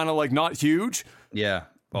and like kind of like not huge. Yeah.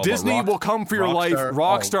 Disney will come for your life.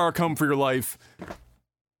 Rockstar come for your life.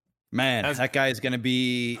 Man, that guy is going to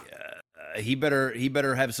be. He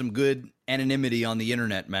better have some good anonymity on the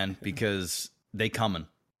internet, man, because they coming.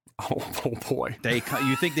 Oh boy.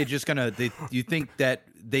 You think they're just gonna? You think that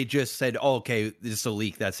they just said, "Oh, okay, this is a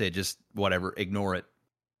leak. That's it. Just whatever. Ignore it."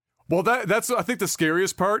 Well, that's I think the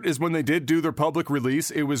scariest part is when they did do their public release.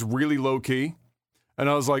 It was really low key. And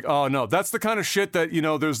I was like, oh, no, that's the kind of shit that,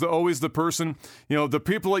 there's always the person, the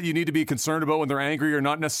people that you need to be concerned about when they're angry are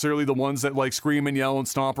not necessarily the ones that, like, scream and yell and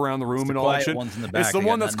stomp around the room and all that shit. It's the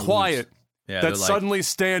one that's quiet that suddenly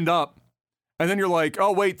stand up. And then you're like,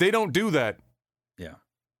 oh, wait, they don't do that. Yeah.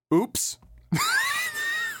 Oops.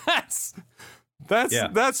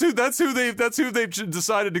 That's who they've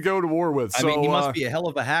decided to go to war with. I mean, he must be a hell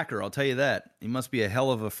of a hacker. I'll tell you that. He must be a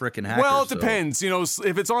hell of a freaking hacker. Well, it depends.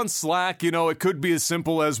 If it's on Slack, it could be as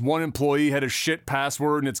simple as one employee had a shit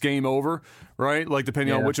password and it's game over, right? Like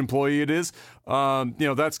depending on which employee it is.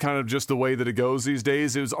 That's kind of just the way that it goes these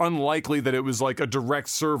days. It was unlikely that it was like a direct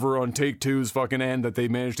server on Take-Two's fucking end that they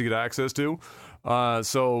managed to get access to.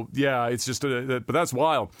 It's just, but that's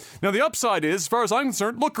wild. Now the upside is, as far as I'm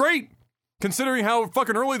concerned, look great. Considering how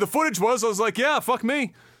fucking early the footage was, I was like, yeah, fuck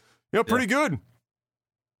me. Pretty good.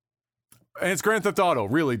 And it's Grand Theft Auto,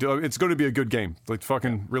 really. It's going to be a good game. Like,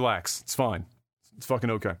 fucking relax. It's fine. It's fucking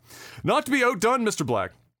okay. Not to be outdone, Mr.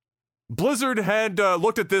 Black. Blizzard had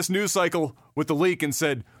looked at this news cycle with the leak and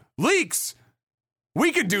said, leaks!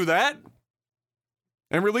 We can do that!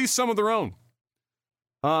 And release some of their own.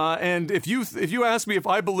 And if you ask me if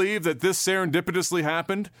I believe that this serendipitously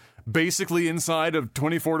happened, basically inside of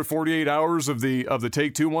 24 to 48 hours of the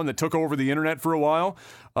Take-Two one that took over the internet for a while,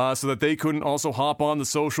 so that they couldn't also hop on the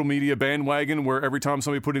social media bandwagon where every time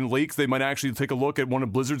somebody put in leaks, they might actually take a look at one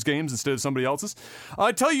of Blizzard's games instead of somebody else's.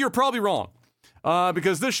 I tell you, you're probably wrong.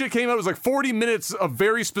 Because this shit came out, it was like 40 minutes of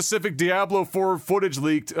very specific Diablo 4 footage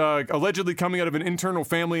leaked, allegedly coming out of an internal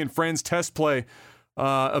family and friends test play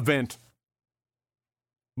event.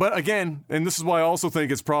 But again, and this is why I also think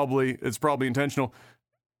it's probably intentional,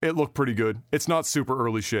 it looked pretty good. It's not super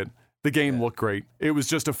early shit. The game looked great. It was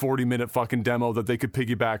just a 40-minute fucking demo that they could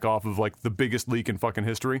piggyback off of, like, the biggest leak in fucking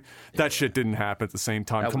history. That shit didn't happen at the same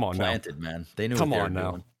time. That Come was on planted, now. Man. They knew what they were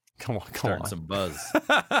doing. Come on. Starting some buzz.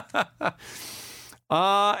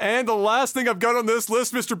 And the last thing I've got on this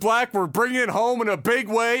list, Mr. Black, we're bringing it home in a big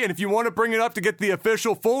way, and if you want to bring it up to get the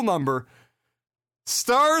official full number,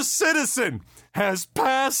 Star Citizen has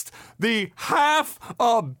passed the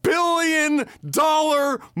 $500 million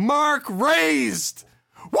mark raised.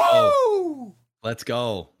 Woo! Oh, let's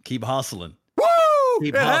go. Keep hustling. Woo!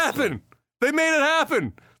 It happened. They made it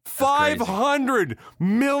happen. $500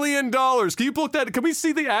 million. Can you look that? Can we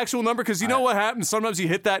see the actual number? Because you know what happens? Sometimes you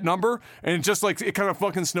hit that number and it just like it kind of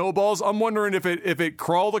fucking snowballs. I'm wondering if it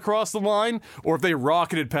crawled across the line or if they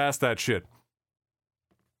rocketed past that shit.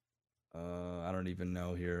 I don't even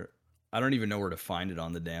know here. I don't even know where to find it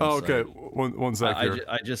on the damn site. Okay. One sec here.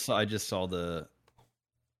 I just saw the.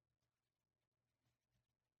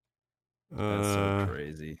 That's so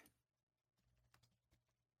crazy.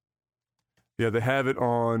 Yeah, they have it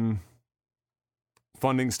on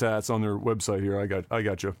funding stats on their website here. I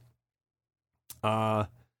got you.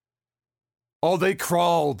 They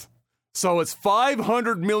crawled. So it's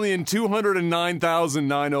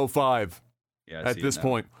 500,209,905 at this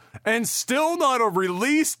point. And still not a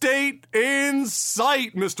release date in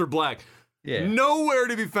sight, Mr. Black. Yeah. Nowhere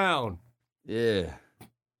to be found. Yeah.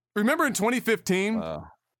 Remember in 2015?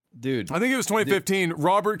 Dude. I think it was 2015.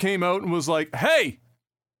 Robert came out and was like, hey,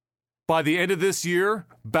 by the end of this year,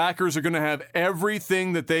 backers are going to have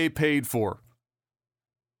everything that they paid for.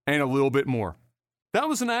 And a little bit more. That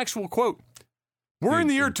was an actual quote. We're in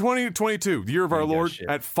the year 2022, the year of our Lord,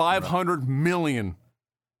 at $500 million.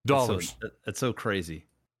 That's so crazy.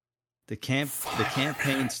 The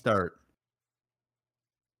campaign start.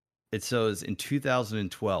 It says in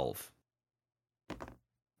 2012,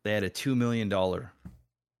 they had a $2 million. $2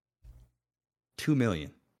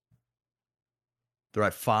 million. They're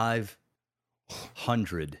at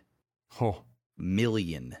 $500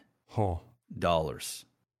 million.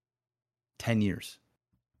 10 years.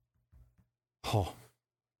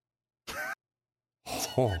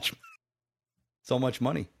 So much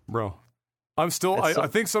money, bro. I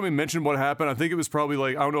think somebody mentioned what happened. I think it was probably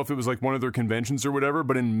like, I don't know if it was like one of their conventions or whatever,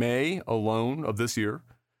 but in May alone of this year,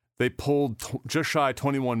 they pulled just shy of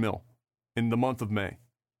 21 mil in the month of May.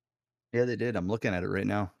 Yeah, they did. I'm looking at it right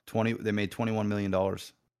now. They made $21 million.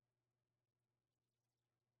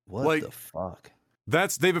 What the fuck?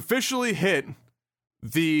 They've officially hit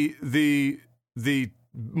the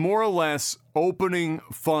more or less opening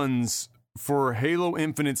funds for Halo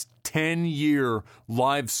Infinite's 10-year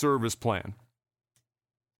live service plan.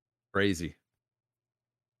 Crazy.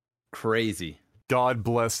 God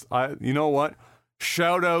bless. You know what?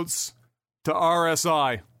 Shout outs to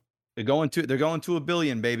RSI. They're going to $1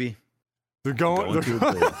 billion, baby. They're going to $1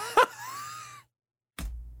 billion.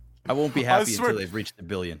 I won't be happy until they've reached $1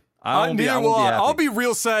 billion. I'll be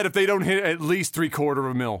real sad if they don't hit at least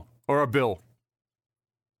 $750,000 or $1 billion.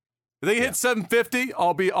 If they hit 750,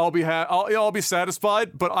 I'll be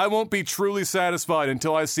satisfied, but I won't be truly satisfied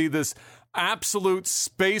until I see this absolute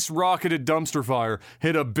space rocketed dumpster fire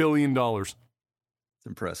hit $1 billion. It's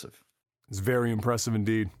impressive. It's very impressive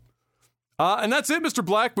indeed. And that's it, Mr.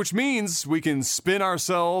 Black, which means we can spin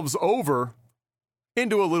ourselves over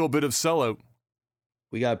into a little bit of sellout.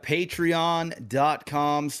 We got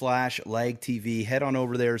patreon.com/lagtv. Head on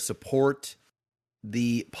over there, support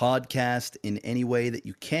the podcast in any way that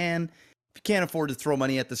you can. If you can't afford to throw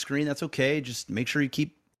money at the screen, that's okay. Just make sure you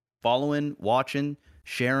keep following, watching,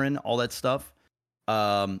 sharing, all that stuff.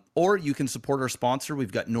 Or you can support our sponsor.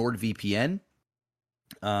 We've got NordVPN.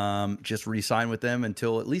 Just re-sign with them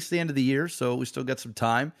until at least the end of the year, so we still got some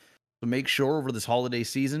time. So make sure over this holiday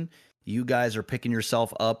season, you guys are picking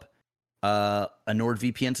yourself up a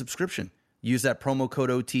NordVPN subscription. Use that promo code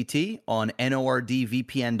OTT on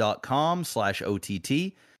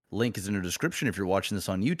nordvpn.com/OTT. Link is in the description if you're watching this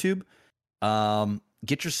on YouTube.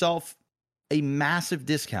 Get yourself a massive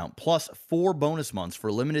discount plus 4 bonus months for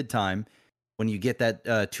a limited time when you get that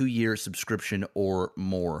 2-year subscription or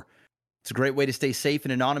more. It's a great way to stay safe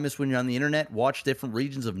and anonymous when you're on the internet. Watch different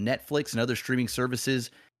regions of Netflix and other streaming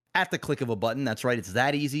services at the click of a button. That's right. It's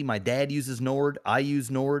that easy. My dad uses Nord. I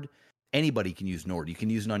use Nord. Anybody can use Nord. You can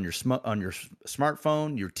use it on your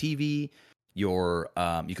smartphone, your TV, you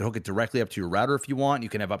can hook it directly up to your router if you want. You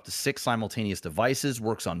can have up to 6 simultaneous devices.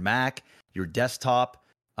 Works on Mac, your desktop,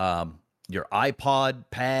 your iPod,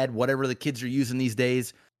 pad, whatever the kids are using these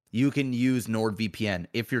days. You can use NordVPN.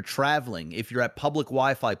 If you're traveling, if you're at public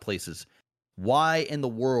Wi-Fi places, why in the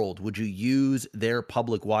world would you use their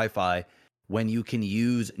public Wi-Fi when you can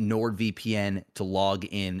use NordVPN to log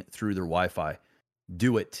in through their Wi-Fi?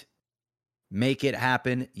 Do it. Make it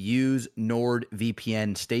happen. Use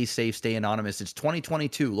NordVPN. Stay safe. Stay anonymous. It's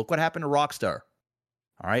 2022. Look what happened to Rockstar.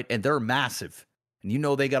 All right? And they're massive. And you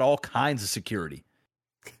know they got all kinds of security.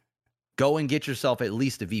 Go and get yourself at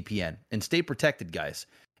least a VPN. And stay protected, guys.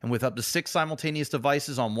 And with up to 6 simultaneous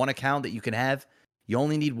devices on one account that you can have, you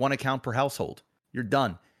only need 1 account per household. You're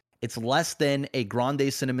done. It's less than a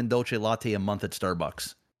grande cinnamon dolce latte a month at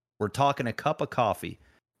Starbucks. We're talking a cup of coffee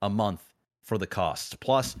a month for the costs.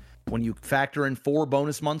 Plus, when you factor in 4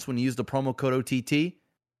 bonus months when you use the promo code OTT,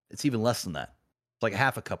 it's even less than that. It's like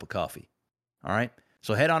half a cup of coffee. All right?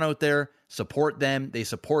 So head on out there, support them. They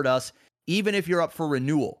support us. Even if you're up for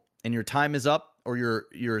renewal and your time is up or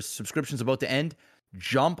your subscription's about to end,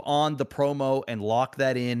 jump on the promo and lock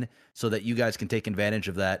that in so that you guys can take advantage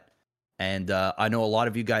of that. And I know a lot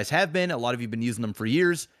of you guys have been. A lot of you have been using them for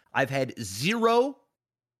years. I've had zero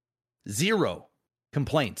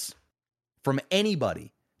complaints from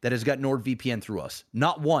anybody that has got NordVPN through us.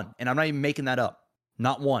 Not one. And I'm not even making that up.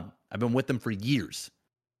 Not one. I've been with them for years.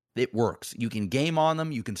 It works. You can game on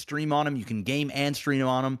them. You can stream on them. You can game and stream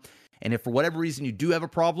on them. And if for whatever reason you do have a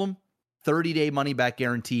problem, 30-day money-back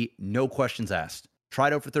guarantee, no questions asked. Try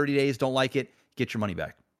it out for 30 days. Don't like it, get your money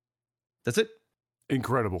back. That's it.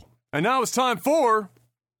 Incredible. And now it's time for...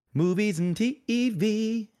 movies and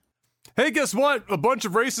TV. Hey, guess what? A bunch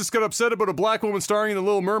of racists got upset about a black woman starring in The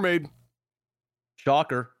Little Mermaid.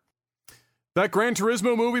 Shocker. That Gran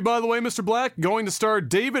Turismo movie, by the way, Mr. Black, going to star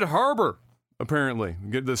David Harbour, apparently.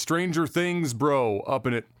 Get the Stranger Things bro up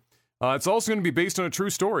in it. It's also going to be based on a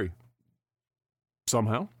true story.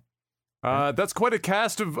 Somehow. That's quite a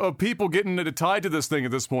cast of people getting tied to this thing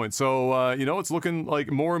at this point. So, it's looking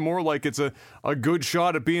like more and more like it's a good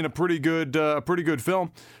shot at being a pretty good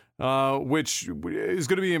film, which is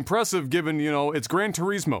going to be impressive given, it's Gran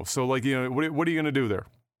Turismo. So, what are you going to do there?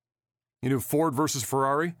 Ford versus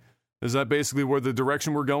Ferrari? Is that basically where the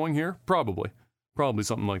direction we're going here? Probably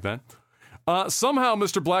something like that. Somehow,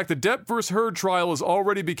 Mr. Black, the Depp vs. Heard trial is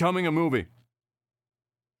already becoming a movie.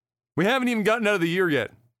 We haven't even gotten out of the year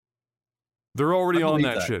yet. They're already on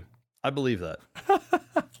that shit. I believe that.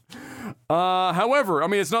 However,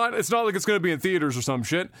 it's not like it's going to be in theaters or some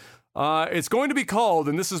shit. It's going to be called,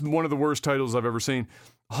 and this is one of the worst titles I've ever seen,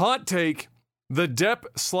 Hot Take, The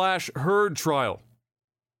Depp/Heard Trial.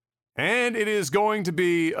 And it is going to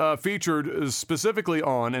be featured specifically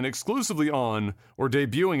on and exclusively on, or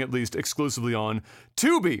debuting at least exclusively on,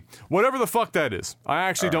 Tubi. Whatever the fuck that is. I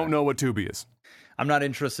actually don't know what Tubi is. I'm not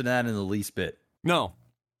interested in that in the least bit. No.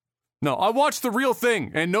 No, I watched The Real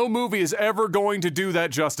Thing, and no movie is ever going to do that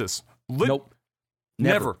justice. Nope.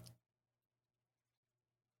 Never.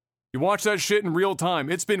 You watch that shit in real time.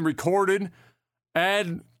 It's been recorded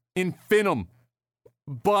ad infinitum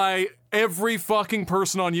by every fucking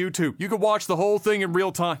person on YouTube. You could watch the whole thing in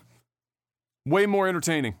real time. Way more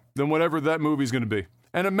entertaining than whatever that movie's going to be.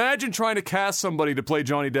 And imagine trying to cast somebody to play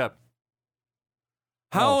Johnny Depp.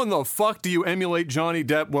 How in the fuck do you emulate Johnny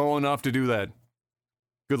Depp well enough to do that?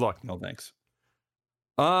 Good luck. No thanks.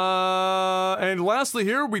 And lastly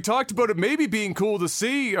here, we talked about it maybe being cool to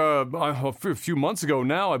see a few months ago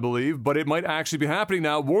now, I believe, but it might actually be happening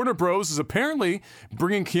now. Warner Bros. Is apparently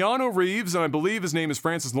bringing Keanu Reeves, and I believe his name is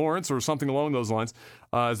Francis Lawrence or something along those lines,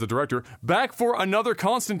 as the director, back for another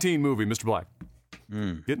Constantine movie, Mr. Black.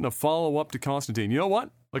 Getting a follow-up to Constantine. You know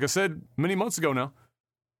what? Like I said many months ago now.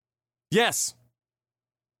 Yes.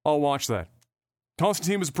 I'll watch that.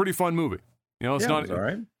 Constantine was a pretty fun movie. You know, it's not all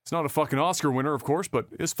right. It's not a fucking Oscar winner, of course, but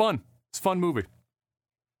it's fun. It's a fun movie.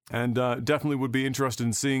 And definitely would be interested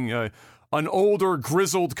in seeing an older,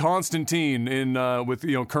 grizzled Constantine in with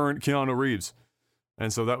current Keanu Reeves.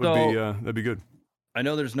 And so that would be that'd be good. I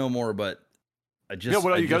know there's no more, but I just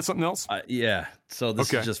you got something else? Yeah. So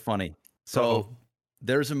this is just funny. So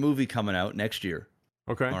there's a movie coming out next year.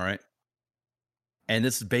 Okay. All right. And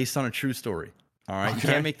this is based on a true story. All right. Okay.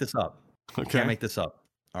 You can't make this up. Okay. You can't make this up.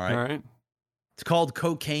 All right. All right. It's called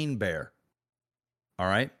Cocaine Bear. All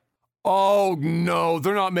right. Oh no,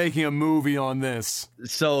 they're not making a movie on this.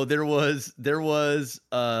 So there was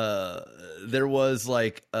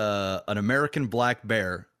like an American black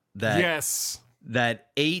bear that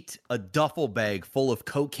ate a duffel bag full of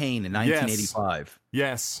cocaine in 1985.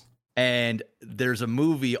 Yes. And there's a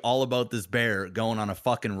movie all about this bear going on a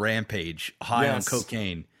fucking rampage high on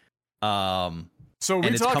cocaine. So are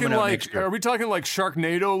we talking like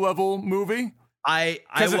Sharknado level movie?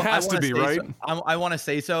 Because it has to be, right? I want to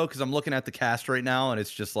say so because I'm looking at the cast right now, and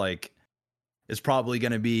it's just like it's probably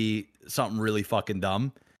going to be something really fucking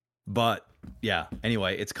dumb. But yeah,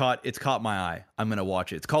 anyway, it's caught my eye. I'm gonna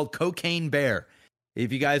watch it. It's called Cocaine Bear.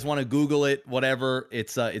 If you guys want to Google it, whatever,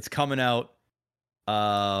 it's coming out.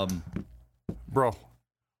 Bro.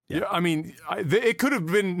 Yeah, I mean, it could have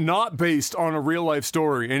been not based on a real life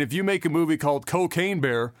story, and if you make a movie called Cocaine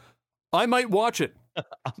Bear, I might watch it.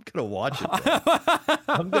 I'm gonna watch it.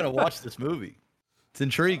 I'm gonna watch this movie. It's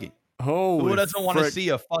intriguing. Holy Who doesn't want to see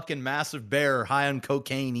a fucking massive bear high on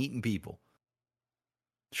cocaine eating people?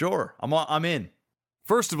 Sure, I'm in.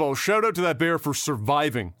 First of all, shout out to that bear for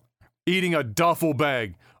surviving, eating a duffel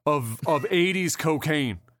bag of 80s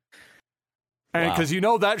cocaine. And because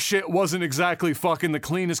that shit wasn't exactly fucking the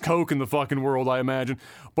cleanest coke in the fucking world, I imagine.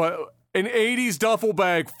 But an 80s duffel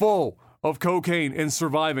bag full of cocaine and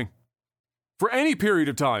surviving for any period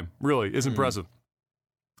of time really is impressive.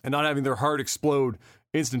 And not having their heart explode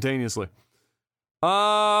instantaneously.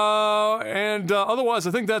 Otherwise,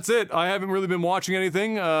 I think that's it. I haven't really been watching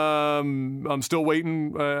anything. I'm still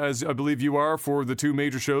waiting, as I believe you are, for the two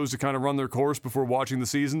major shows to kind of run their course before watching the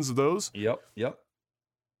seasons of those. Yep.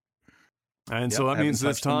 And so that means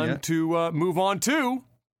it's time to move on to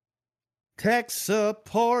tech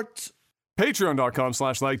support.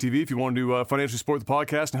 Patreon.com/LagTV if you want to financially support the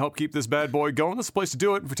podcast and help keep this bad boy going. That's the place to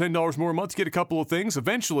do it. For $10 more a month, you get a couple of things.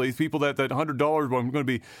 Eventually, people that $100, well, I'm going to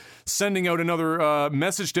be sending out another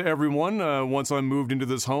message to everyone once I'm moved into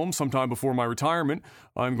this home sometime before my retirement.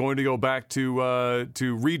 I'm going to go back to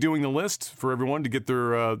redoing the list for everyone to get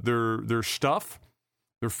their stuff.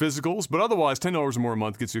 Their physicals, but otherwise, $10 or more a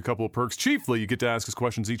month gets you a couple of perks. Chiefly, you get to ask us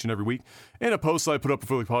questions each and every week in a post I put up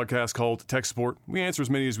before the podcast called Tech Support. We answer as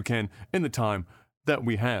many as we can in the time that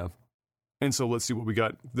we have. And so let's see what we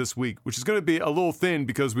got this week, which is going to be a little thin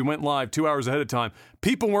because we went live 2 hours ahead of time.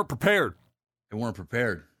 People weren't prepared. They weren't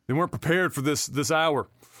prepared. They weren't prepared for this hour.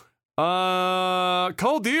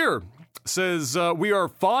 Caldeer says, we are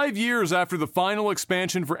 5 years after the final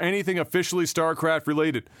expansion for anything officially StarCraft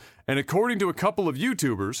related. And according to a couple of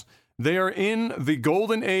YouTubers, they are in the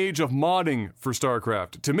golden age of modding for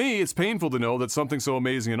StarCraft. To me, it's painful to know that something so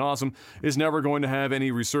amazing and awesome is never going to have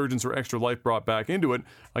any resurgence or extra life brought back into it.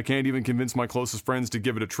 I can't even convince my closest friends to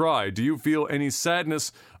give it a try. Do you feel any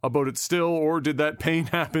sadness about it still, or did that pain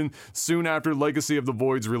happen soon after Legacy of the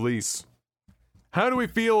Void's release? How do we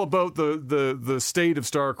feel about the state of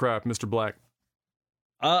StarCraft, Mr. Black?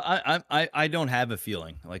 I don't have a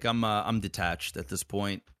feeling. Like I'm detached at this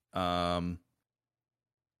point. Yeah,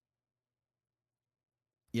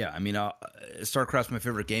 I mean, StarCraft's my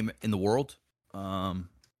favorite game in the world. It's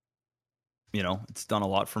done a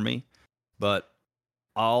lot for me, but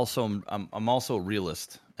I'm also a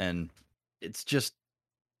realist, and it's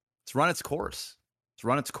run its course. It's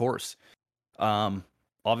run its course.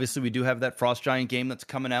 Obviously, we do have that Frost Giant game that's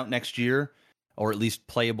coming out next year, or at least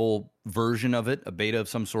playable version of it, a beta of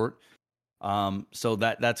some sort. So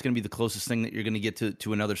that's going to be the closest thing that you're going to get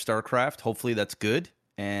to another StarCraft. Hopefully that's good,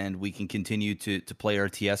 and we can continue to play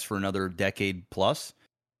RTS for another decade plus.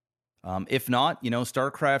 If not,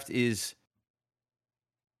 StarCraft is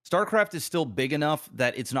still big enough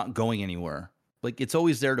that it's not going anywhere. Like, it's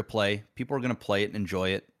always there to play. People are going to play it and enjoy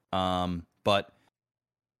it. But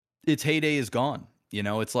its heyday is gone.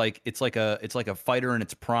 It's like a fighter in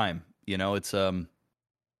its prime. It's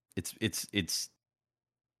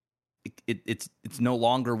no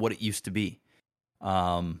longer what it used to be.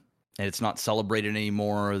 And it's not celebrated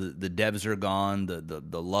anymore. The devs are gone.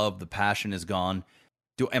 The love, the passion is gone.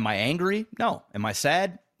 Am I angry? No. Am I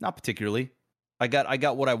sad? Not particularly. I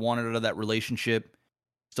got what I wanted out of that relationship.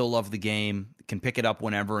 Still love the game. Can pick it up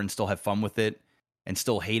whenever and still have fun with it, and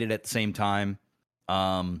still hate it at the same time.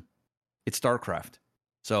 It's StarCraft.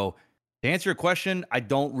 So to answer your question, I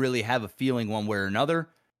don't really have a feeling one way or another.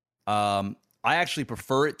 I actually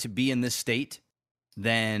prefer it to be in this state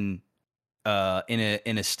than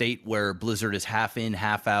in a state where Blizzard is half in,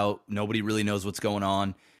 half out. Nobody really knows what's going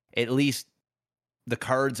on. At least the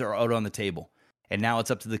cards are out on the table, and now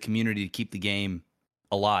it's up to the community to keep the game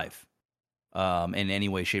alive in any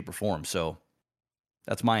way, shape, or form. So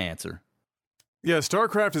that's my answer. Yeah,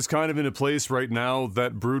 StarCraft is kind of in a place right now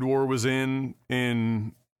that Brood War was in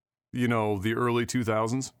the early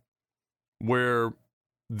 2000s, where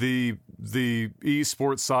the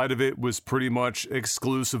esports side of it was pretty much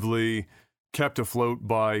exclusively kept afloat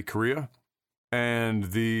by Korea, and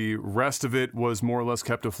the rest of it was more or less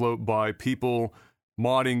kept afloat by people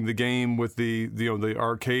modding the game with the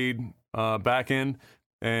arcade back end,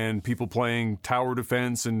 and people playing tower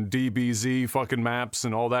defense and DBZ fucking maps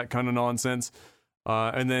and all that kind of nonsense.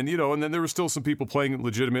 And then there were still some people playing it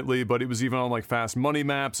legitimately, but it was even on like fast money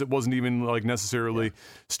maps. It wasn't even like necessarily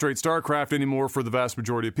straight StarCraft anymore for the vast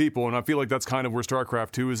majority of people. And I feel like that's kind of where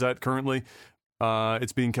StarCraft 2 is at currently.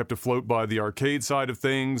 It's being kept afloat by the arcade side of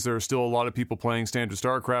things. There are still a lot of people playing standard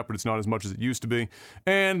StarCraft, but it's not as much as it used to be.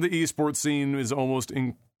 And the esports scene is almost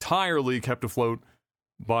entirely kept afloat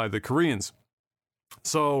by the Koreans.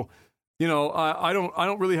 So, I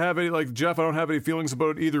don't really have any, like Jeff, I don't have any feelings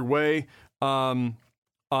about it either way. The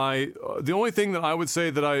only thing that I would say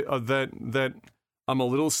that that I'm a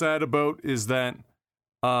little sad about is that,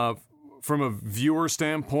 from a viewer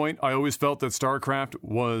standpoint, I always felt that StarCraft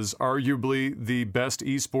was arguably the best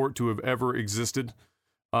esport to have ever existed.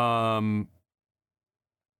 And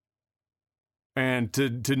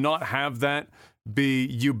to not have that be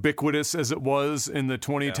ubiquitous as it was in the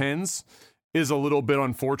 2010s is a little bit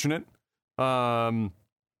unfortunate. No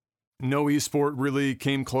esport really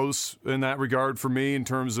came close in that regard for me in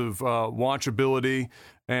terms of watchability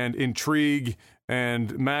and intrigue,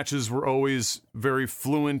 and matches were always very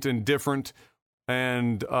fluent and different,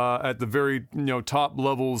 and at the very top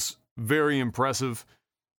levels, very impressive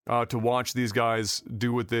to watch these guys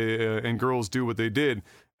do what they and girls do what they did.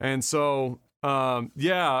 And so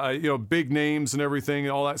big names and everything,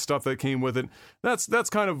 all that stuff that came with it. That's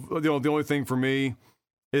kind of the only thing for me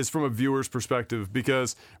is from a viewer's perspective,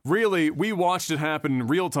 because really we watched it happen in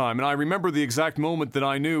real time, and I remember the exact moment that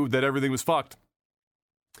I knew that everything was fucked.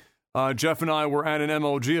 Jeff and I were at an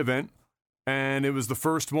MLG event, and it was the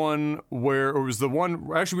first one where we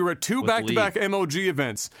were at two back-to-back MLG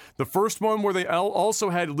events. The first one where they also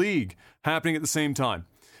had League happening at the same time,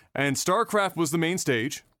 and StarCraft was the main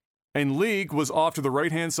stage, and League was off to the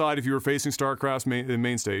right-hand side if you were facing StarCraft's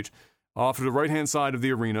main stage, off to the right-hand side of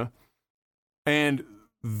the arena, and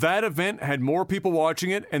that event had more people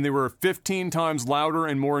watching it, and they were 15 times louder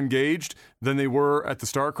and more engaged than they were at the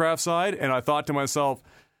StarCraft side. And I thought to myself,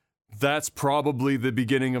 that's probably the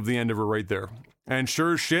beginning of the end of it right there. And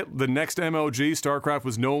sure as shit, the next MLG, StarCraft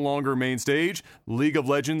was no longer main stage. League of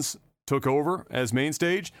Legends took over as main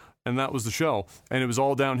stage, and that was the show. And it was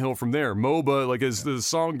all downhill from there. MOBA, like as the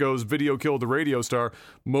song goes, video killed the radio star,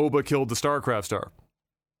 MOBA killed the StarCraft star.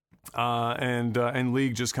 And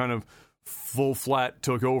League just kind of full flat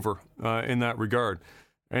took over in that regard.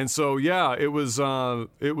 And so we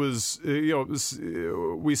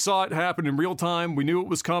saw it happen in real time. We knew it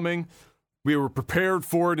was coming. We were prepared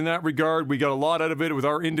for it in that regard. We got a lot out of it with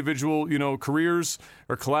our individual careers,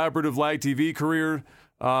 our collaborative Lag TV career.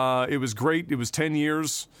 It was great. It was 10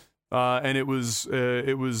 years and it was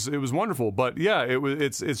wonderful. But yeah,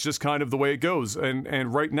 it's just kind of the way it goes.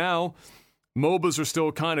 And right now MOBAs are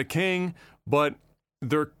still kind of king, but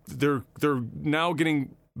they're now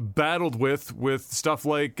getting battled with stuff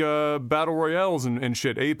like battle royales and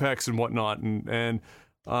shit, Apex and whatnot, and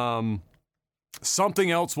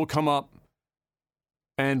something else will come up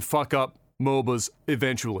and fuck up MOBAs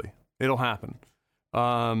eventually. It'll happen.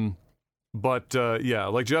 But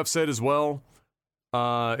like Jeff said as well,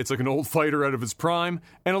 it's like an old fighter out of his prime,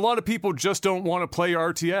 and a lot of people just don't want to play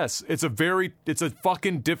RTS. It's a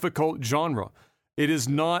fucking difficult genre. It is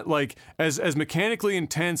not like as mechanically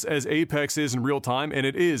intense as Apex is in real time, and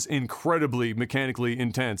it is incredibly mechanically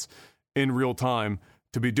intense in real time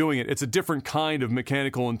to be doing it. It's a different kind of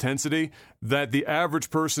mechanical intensity that the average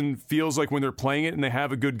person feels like when they're playing it and they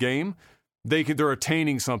have a good game, they're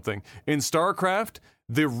attaining something. In StarCraft,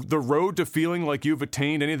 the road to feeling like you've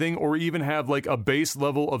attained anything or even have like a base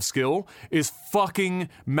level of skill is fucking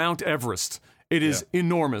Mount Everest. It is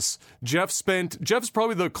enormous. Jeff's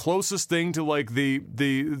probably the closest thing to like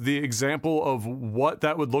the example of what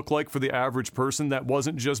that would look like for the average person that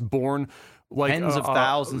wasn't just born like tens of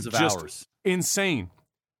thousands of hours. Insane.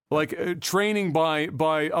 Like training by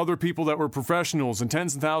other people that were professionals and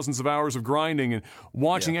tens and thousands of hours of grinding and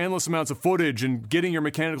watching endless amounts of footage and getting your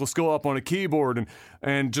mechanical skill up on a keyboard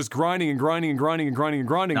and just grinding and grinding and grinding and grinding and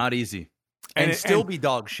grinding. Not easy. And still be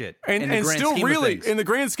dog shit. And still really, in the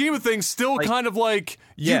grand scheme of things, still like, kind of like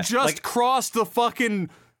you just crossed the fucking...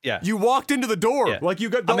 Yeah. You walked into the door. Yeah. Like you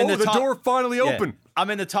got the door finally open. I'm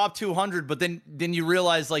in the top 200, but then you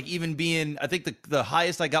realize like even being... I think the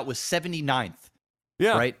highest I got was 79th.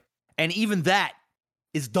 Yeah. Right. And even that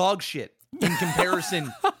is dog shit in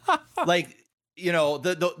comparison. Like, you know,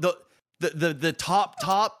 the top.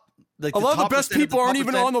 Like a lot of the best people aren't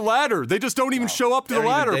even on the ladder. They just don't even show up to the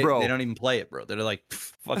ladder, bro. They don't even play it, bro. They're like,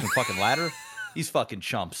 fucking ladder. These fucking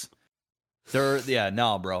chumps.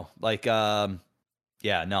 No, bro. Like, no,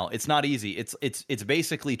 it's not easy. It's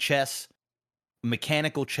basically chess,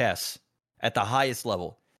 mechanical chess at the highest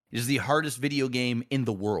level. It is the hardest video game in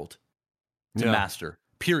the world to master.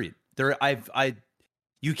 Period.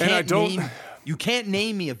 You can't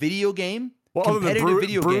name me a video game. Well, other than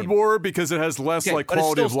Brood War, because it has less like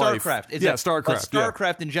quality of life. StarCraft. StarCraft. But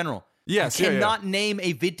StarCraft in general. Yes, you cannot name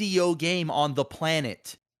a video game on the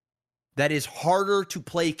planet that is harder to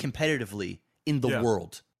play competitively in the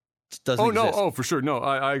world. It doesn't exist. Oh, for sure. No,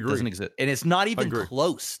 I agree. It doesn't exist. And it's not even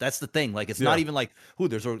close. That's the thing. Like, it's not even like,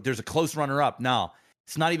 there's a close runner-up. No,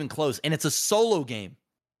 it's not even close. And it's a solo game.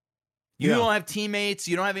 You don't have teammates.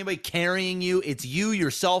 You don't have anybody carrying you. It's you,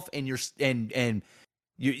 yourself, and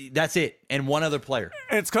that's it. And one other player.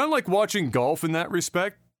 And it's kind of like watching golf in that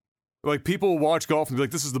respect. Like, people watch golf and be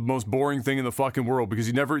like, this is the most boring thing in the fucking world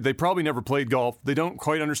because they probably never played golf. They don't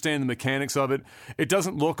quite understand the mechanics of it. It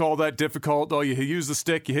doesn't look all that difficult. Oh, you use the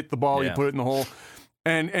stick, you hit the ball, you put it in the hole.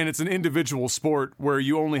 And it's an individual sport where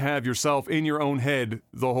you only have yourself in your own head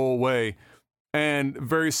the whole way. And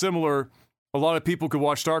very similar, a lot of people could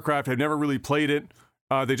watch StarCraft, have never really played it.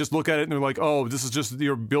 They just look at it and they're like, oh, this is just,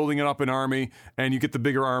 you're building it up an army and you get the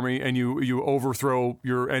bigger army and you overthrow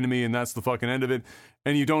your enemy and that's the fucking end of it.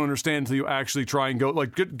 And you don't understand until you actually try and go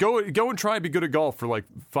and try and be good at golf for like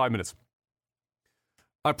 5 minutes.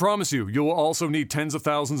 I promise you, you'll also need tens of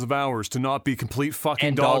thousands of hours to not be complete fucking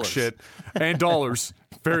and dog dollars. shit. And dollars.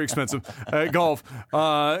 Very expensive at golf.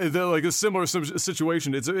 They're like a similar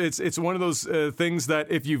situation. It's one of those things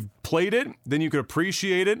that if you've played it, then you could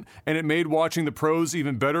appreciate it, and it made watching the pros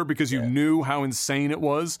even better because you knew how insane it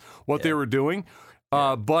was, what they were doing.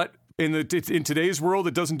 But in today's world,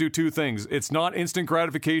 it doesn't do two things. It's not instant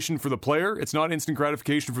gratification for the player. It's not instant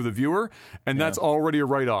gratification for the viewer, and that's already a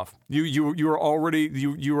write-off. You are already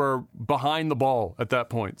you are behind the ball at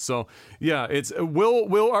that point. So yeah,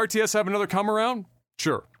 will RTS have another come around?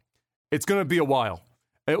 Sure. It's going to be a while.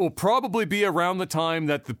 It will probably be around the time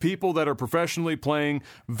that the people that are professionally playing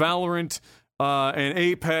Valorant and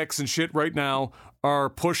Apex and shit right now are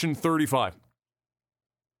pushing 35.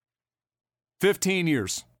 15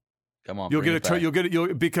 years. Come on, you'll get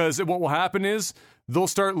it because what will happen is they'll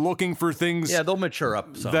start looking for things. Yeah, they'll mature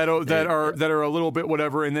up some. that are a little bit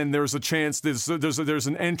whatever, and then there's a chance there's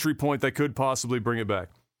an entry point that could possibly bring it back.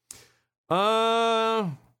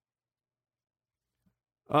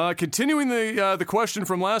 Continuing the question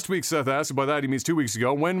from last week, Seth asked. By that he means 2 weeks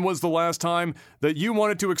ago. When was the last time that you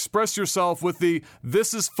wanted to express yourself with the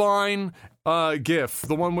 "this is fine" gif?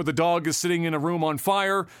 The one where the dog is sitting in a room on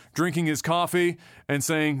fire, drinking his coffee, and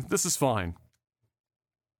saying, "This is fine."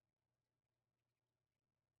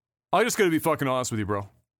 I just gotta be fucking honest with you, bro.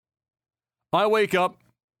 I wake up,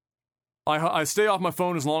 I stay off my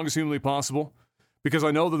phone as long as humanly possible. Because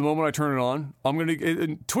I know that the moment I turn it on,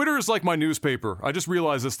 Twitter is like my newspaper. I just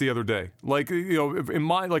realized this the other day. Like, you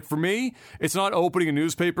know, for me, it's not opening a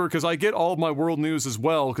newspaper because I get all of my world news as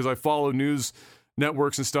well because I follow news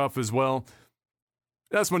networks and stuff as well.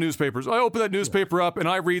 That's my newspapers. I open that newspaper up and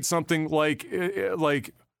I read something like,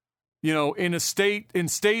 in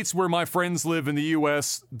states where my friends live in the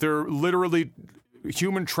U.S., they're literally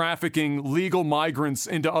human trafficking legal migrants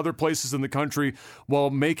into other places in the country while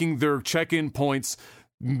making their check-in points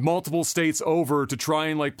multiple states over to try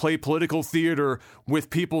and like play political theater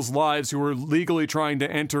with people's lives who are legally trying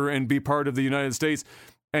to enter and be part of the United States.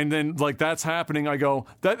 And then like that's happening. I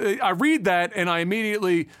read that and I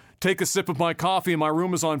immediately take a sip of my coffee and my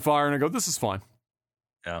room is on fire and I go, this is fine.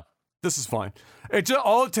 Yeah. This is fine.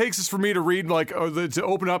 All it takes is for me to read to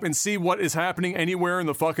open up and see what is happening anywhere in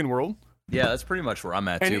the fucking world. Yeah, that's pretty much where I'm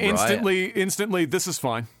at and too, bro. Instantly, this is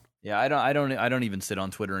fine. Yeah, I don't even sit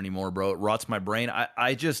on Twitter anymore, bro. It rots my brain.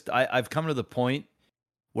 I've come to the point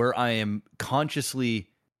where I am consciously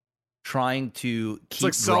trying to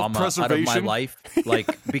keep drama out of my life,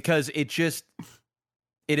 like because it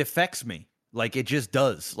affects me. Like it just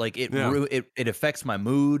does. Like it affects my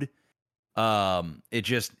mood.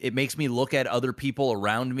 It makes me look at other people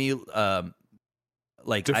around me.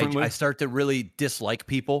 Like I start to really dislike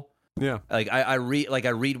people. Yeah. Like I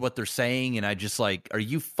read what they're saying and I just like, are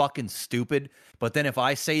you fucking stupid? But then if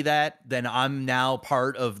I say that, then I'm now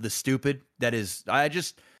part of the stupid. That is, I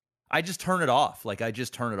just turn it off. Like I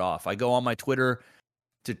just turn it off. I go on my Twitter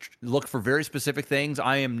to look for very specific things.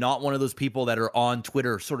 I am not one of those people that are on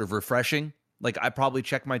Twitter sort of refreshing. Like I probably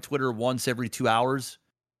check my Twitter once every 2 hours.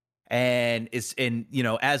 And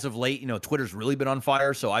as of late, Twitter's really been on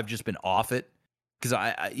fire. So I've just been off it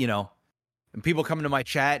because and people come into my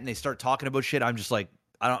chat and they start talking about shit. I'm just like,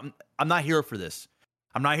 I'm not here for this.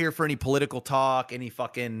 I'm not here for any political talk, any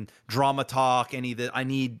fucking drama talk, any that I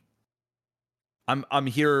need. I'm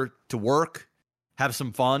here to work, have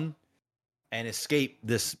some fun, and escape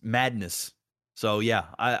this madness. So yeah,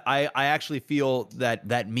 I actually feel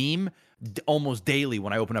that meme almost daily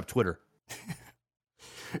when I open up Twitter.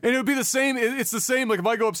 And it would be the same. It's the same. Like if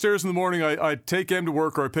I go upstairs in the morning, I take Em to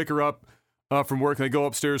work or I pick her up from work and I go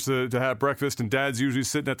upstairs to have breakfast and Dad's usually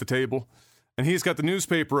sitting at the table and he's got the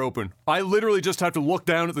newspaper open. I literally just have to look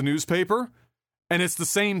down at the newspaper and it's the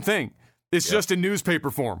same thing. It's just in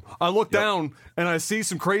newspaper form. I look down and I see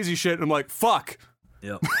some crazy shit and I'm like, fuck.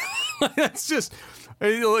 Yep. It's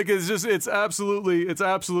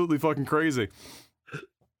absolutely fucking crazy.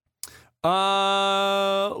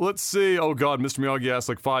 Let's see. Oh God, Mr. Miyagi asked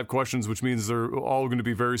like 5 questions, which means they're all going to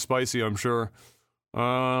be very spicy, I'm sure.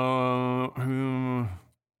 God.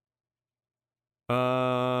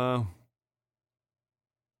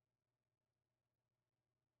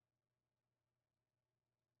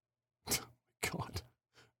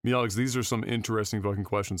 Miyagi, these are some interesting fucking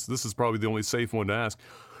questions. This is probably the only safe one to ask.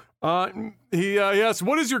 He asks,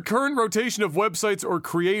 what is your current rotation of websites or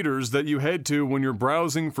creators that you head to when you're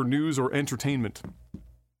browsing for news or entertainment?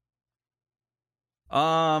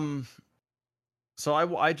 So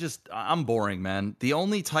I'm boring, man. The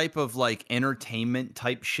only type of like entertainment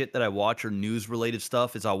type shit that I watch or news related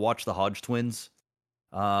stuff is I'll watch the Hodge Twins.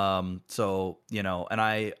 So, and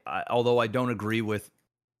I although I don't agree with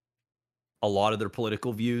a lot of their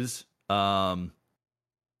political views, I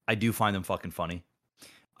do find them fucking funny.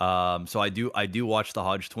 So I do watch the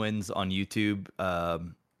Hodge Twins on YouTube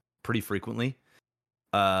pretty frequently.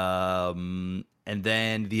 And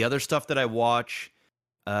then the other stuff that I watch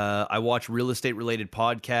real estate related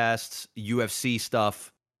podcasts, UFC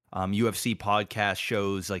stuff, UFC podcast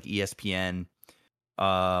shows like ESPN.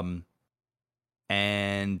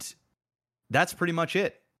 And that's pretty much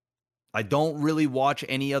it. I don't really watch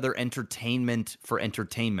any other entertainment for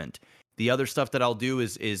entertainment. The other stuff that I'll do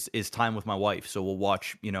is time with my wife. So we'll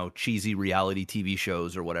watch, cheesy reality TV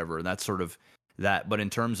shows or whatever. And that's sort of that. But in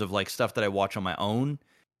terms of like stuff that I watch on my own,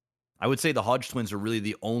 I would say the Hodge Twins are really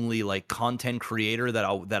the only like content creator that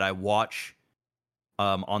I watch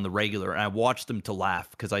on the regular. And I watch them to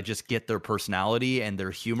laugh because I just get their personality and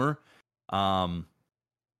their humor. And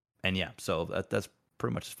yeah, so that's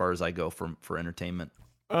pretty much as far as I go for entertainment.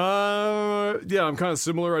 Yeah, I'm kind of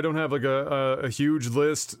similar. I don't have like a huge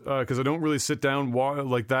list because I don't really sit down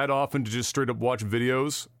like that often to just straight up watch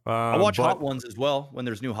videos. I watch Hot Ones as well when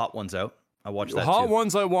there's new Hot Ones out. I watch that Hot too.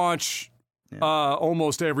 Ones I watch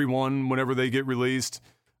almost every one whenever they get released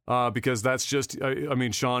because that's just, I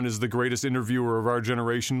mean, Sean is the greatest interviewer of our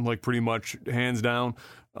generation, like pretty much hands down.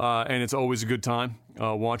 And it's always a good time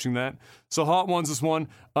watching that. So Hot Ones is one.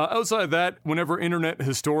 Outside of that, whenever Internet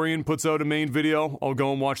Historian puts out a main video, I'll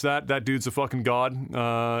go and watch that. That dude's a fucking god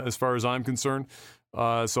as far as I'm concerned.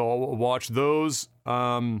 So I'll watch those.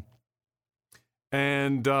 And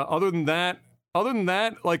other than that, other than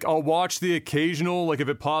that, like I'll watch the occasional, like if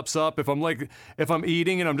it pops up, if I'm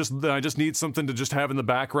eating and I just need something to just have in the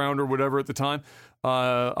background or whatever at the time.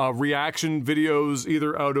 Reaction videos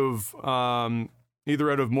either out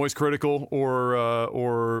of Moist Critical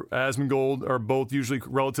or Asmongold are both usually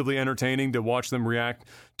relatively entertaining to watch them react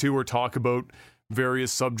to or talk about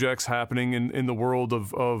various subjects happening in the world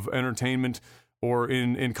of entertainment or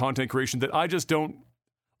in content creation that I just don't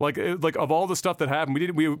like of all the stuff that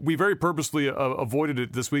happened. We very purposely avoided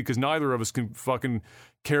it this week because neither of us can fucking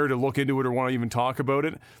care to look into it or want to even talk about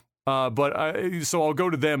it. So I'll go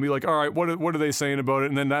to them, be like, all right, what are they saying about it?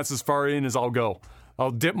 And then that's as far in as I'll go. I'll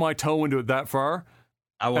dip my toe into it that far.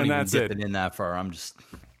 I won't even dip it in that far.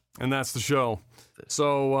 And that's the show.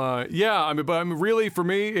 So yeah, but really for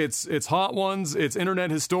me, it's Hot Ones, it's Internet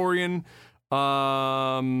Historian.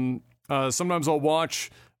 Sometimes I'll watch.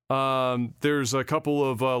 There's a couple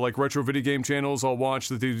of like retro video game channels I'll watch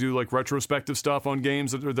that they do like retrospective stuff on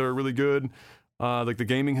games that are really good, like the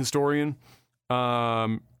Gaming Historian,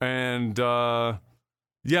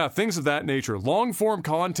 yeah, things of that nature. Long form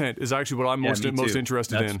content is actually what I'm most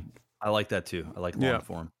interested in. I like that too. I like long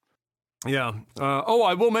form. Yeah.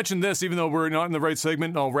 I will mention this, even though we're not in the right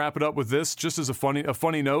segment. I'll wrap it up with this, just as a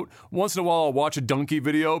funny note. Once in a while, I'll watch a Donkey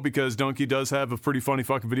video because Donkey does have a pretty funny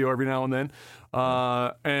fucking video every now and then.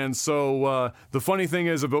 And so the funny thing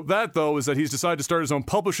is about that, though, is that he's decided to start his own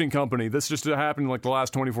publishing company. This just happened in like the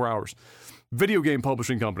last 24 hours. Video game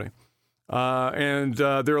publishing company. And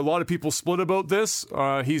there are a lot of people split about this.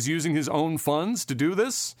 He's using his own funds to do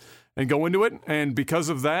this and go into it, and because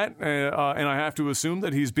of that, and I have to assume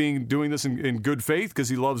that he's doing this in good faith because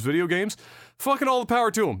he loves video games. Fucking all the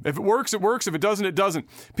power to him. If it works, it works. If it doesn't, it doesn't.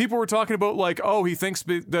 People were talking about like, oh, he thinks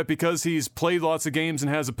that because he's played lots of games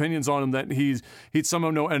and has opinions on them that he'd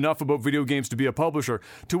somehow know enough about video games to be a publisher.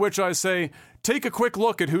 To which I say, take a quick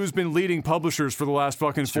look at who's been leading publishers for the last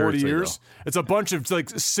fucking 40 years. It's a bunch of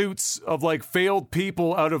like suits of like failed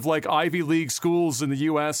people out of like Ivy League schools in the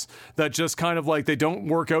US that just kind of like they don't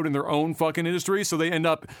work out in their own fucking industry, so they end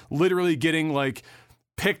up literally getting like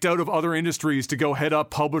picked out of other industries to go head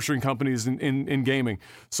up publishing companies in gaming.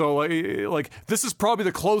 So like this is probably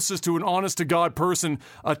the closest to an honest to God person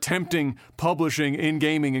attempting publishing in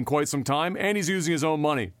gaming in quite some time, and he's using his own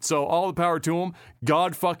money. So all the power to him.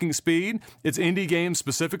 God fucking speed. It's indie games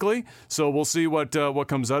specifically, so we'll see what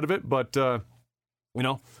comes out of it. But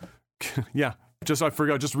yeah.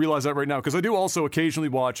 I just realized that right now because I do also occasionally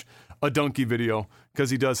watch a Donkey video because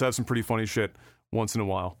he does have some pretty funny shit once in a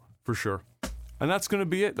while for sure. And that's going to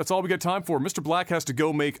be it. That's all we got time for. Mr. Black has to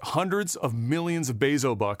go make hundreds of millions of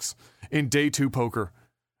Bezo bucks in day 2 poker.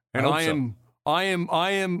 And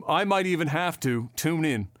I might even have to tune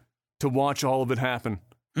in to watch all of it happen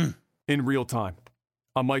in real time.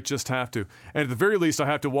 I might just have to. And at the very least, I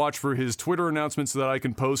have to watch for his Twitter announcement so that I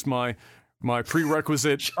can post my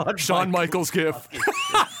prerequisite Shawn Michaels gif.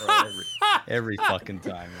 Every fucking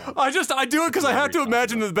time. Man. I do it because I have to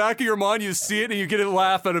imagine in the back of your mind you see it and you get a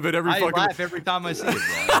laugh out of it every fucking. I laugh every time I see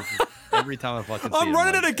it, bro. Every time I fucking see it. I'm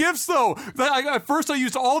running out of gifs though. At first I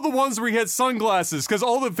used all the ones where you had sunglasses because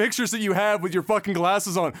all the pictures that you have with your fucking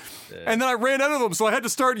glasses on, and then I ran out of them, so I had to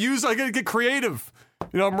start I got to get creative.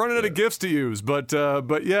 I'm running out of gifts to use, but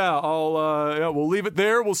yeah, we'll leave it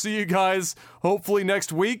there. We'll see you guys hopefully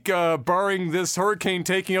next week, barring this hurricane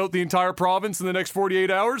taking out the entire province in the next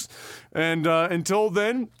 48 hours. And until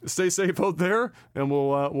then, stay safe out there, and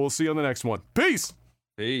we'll see you on the next one. Peace.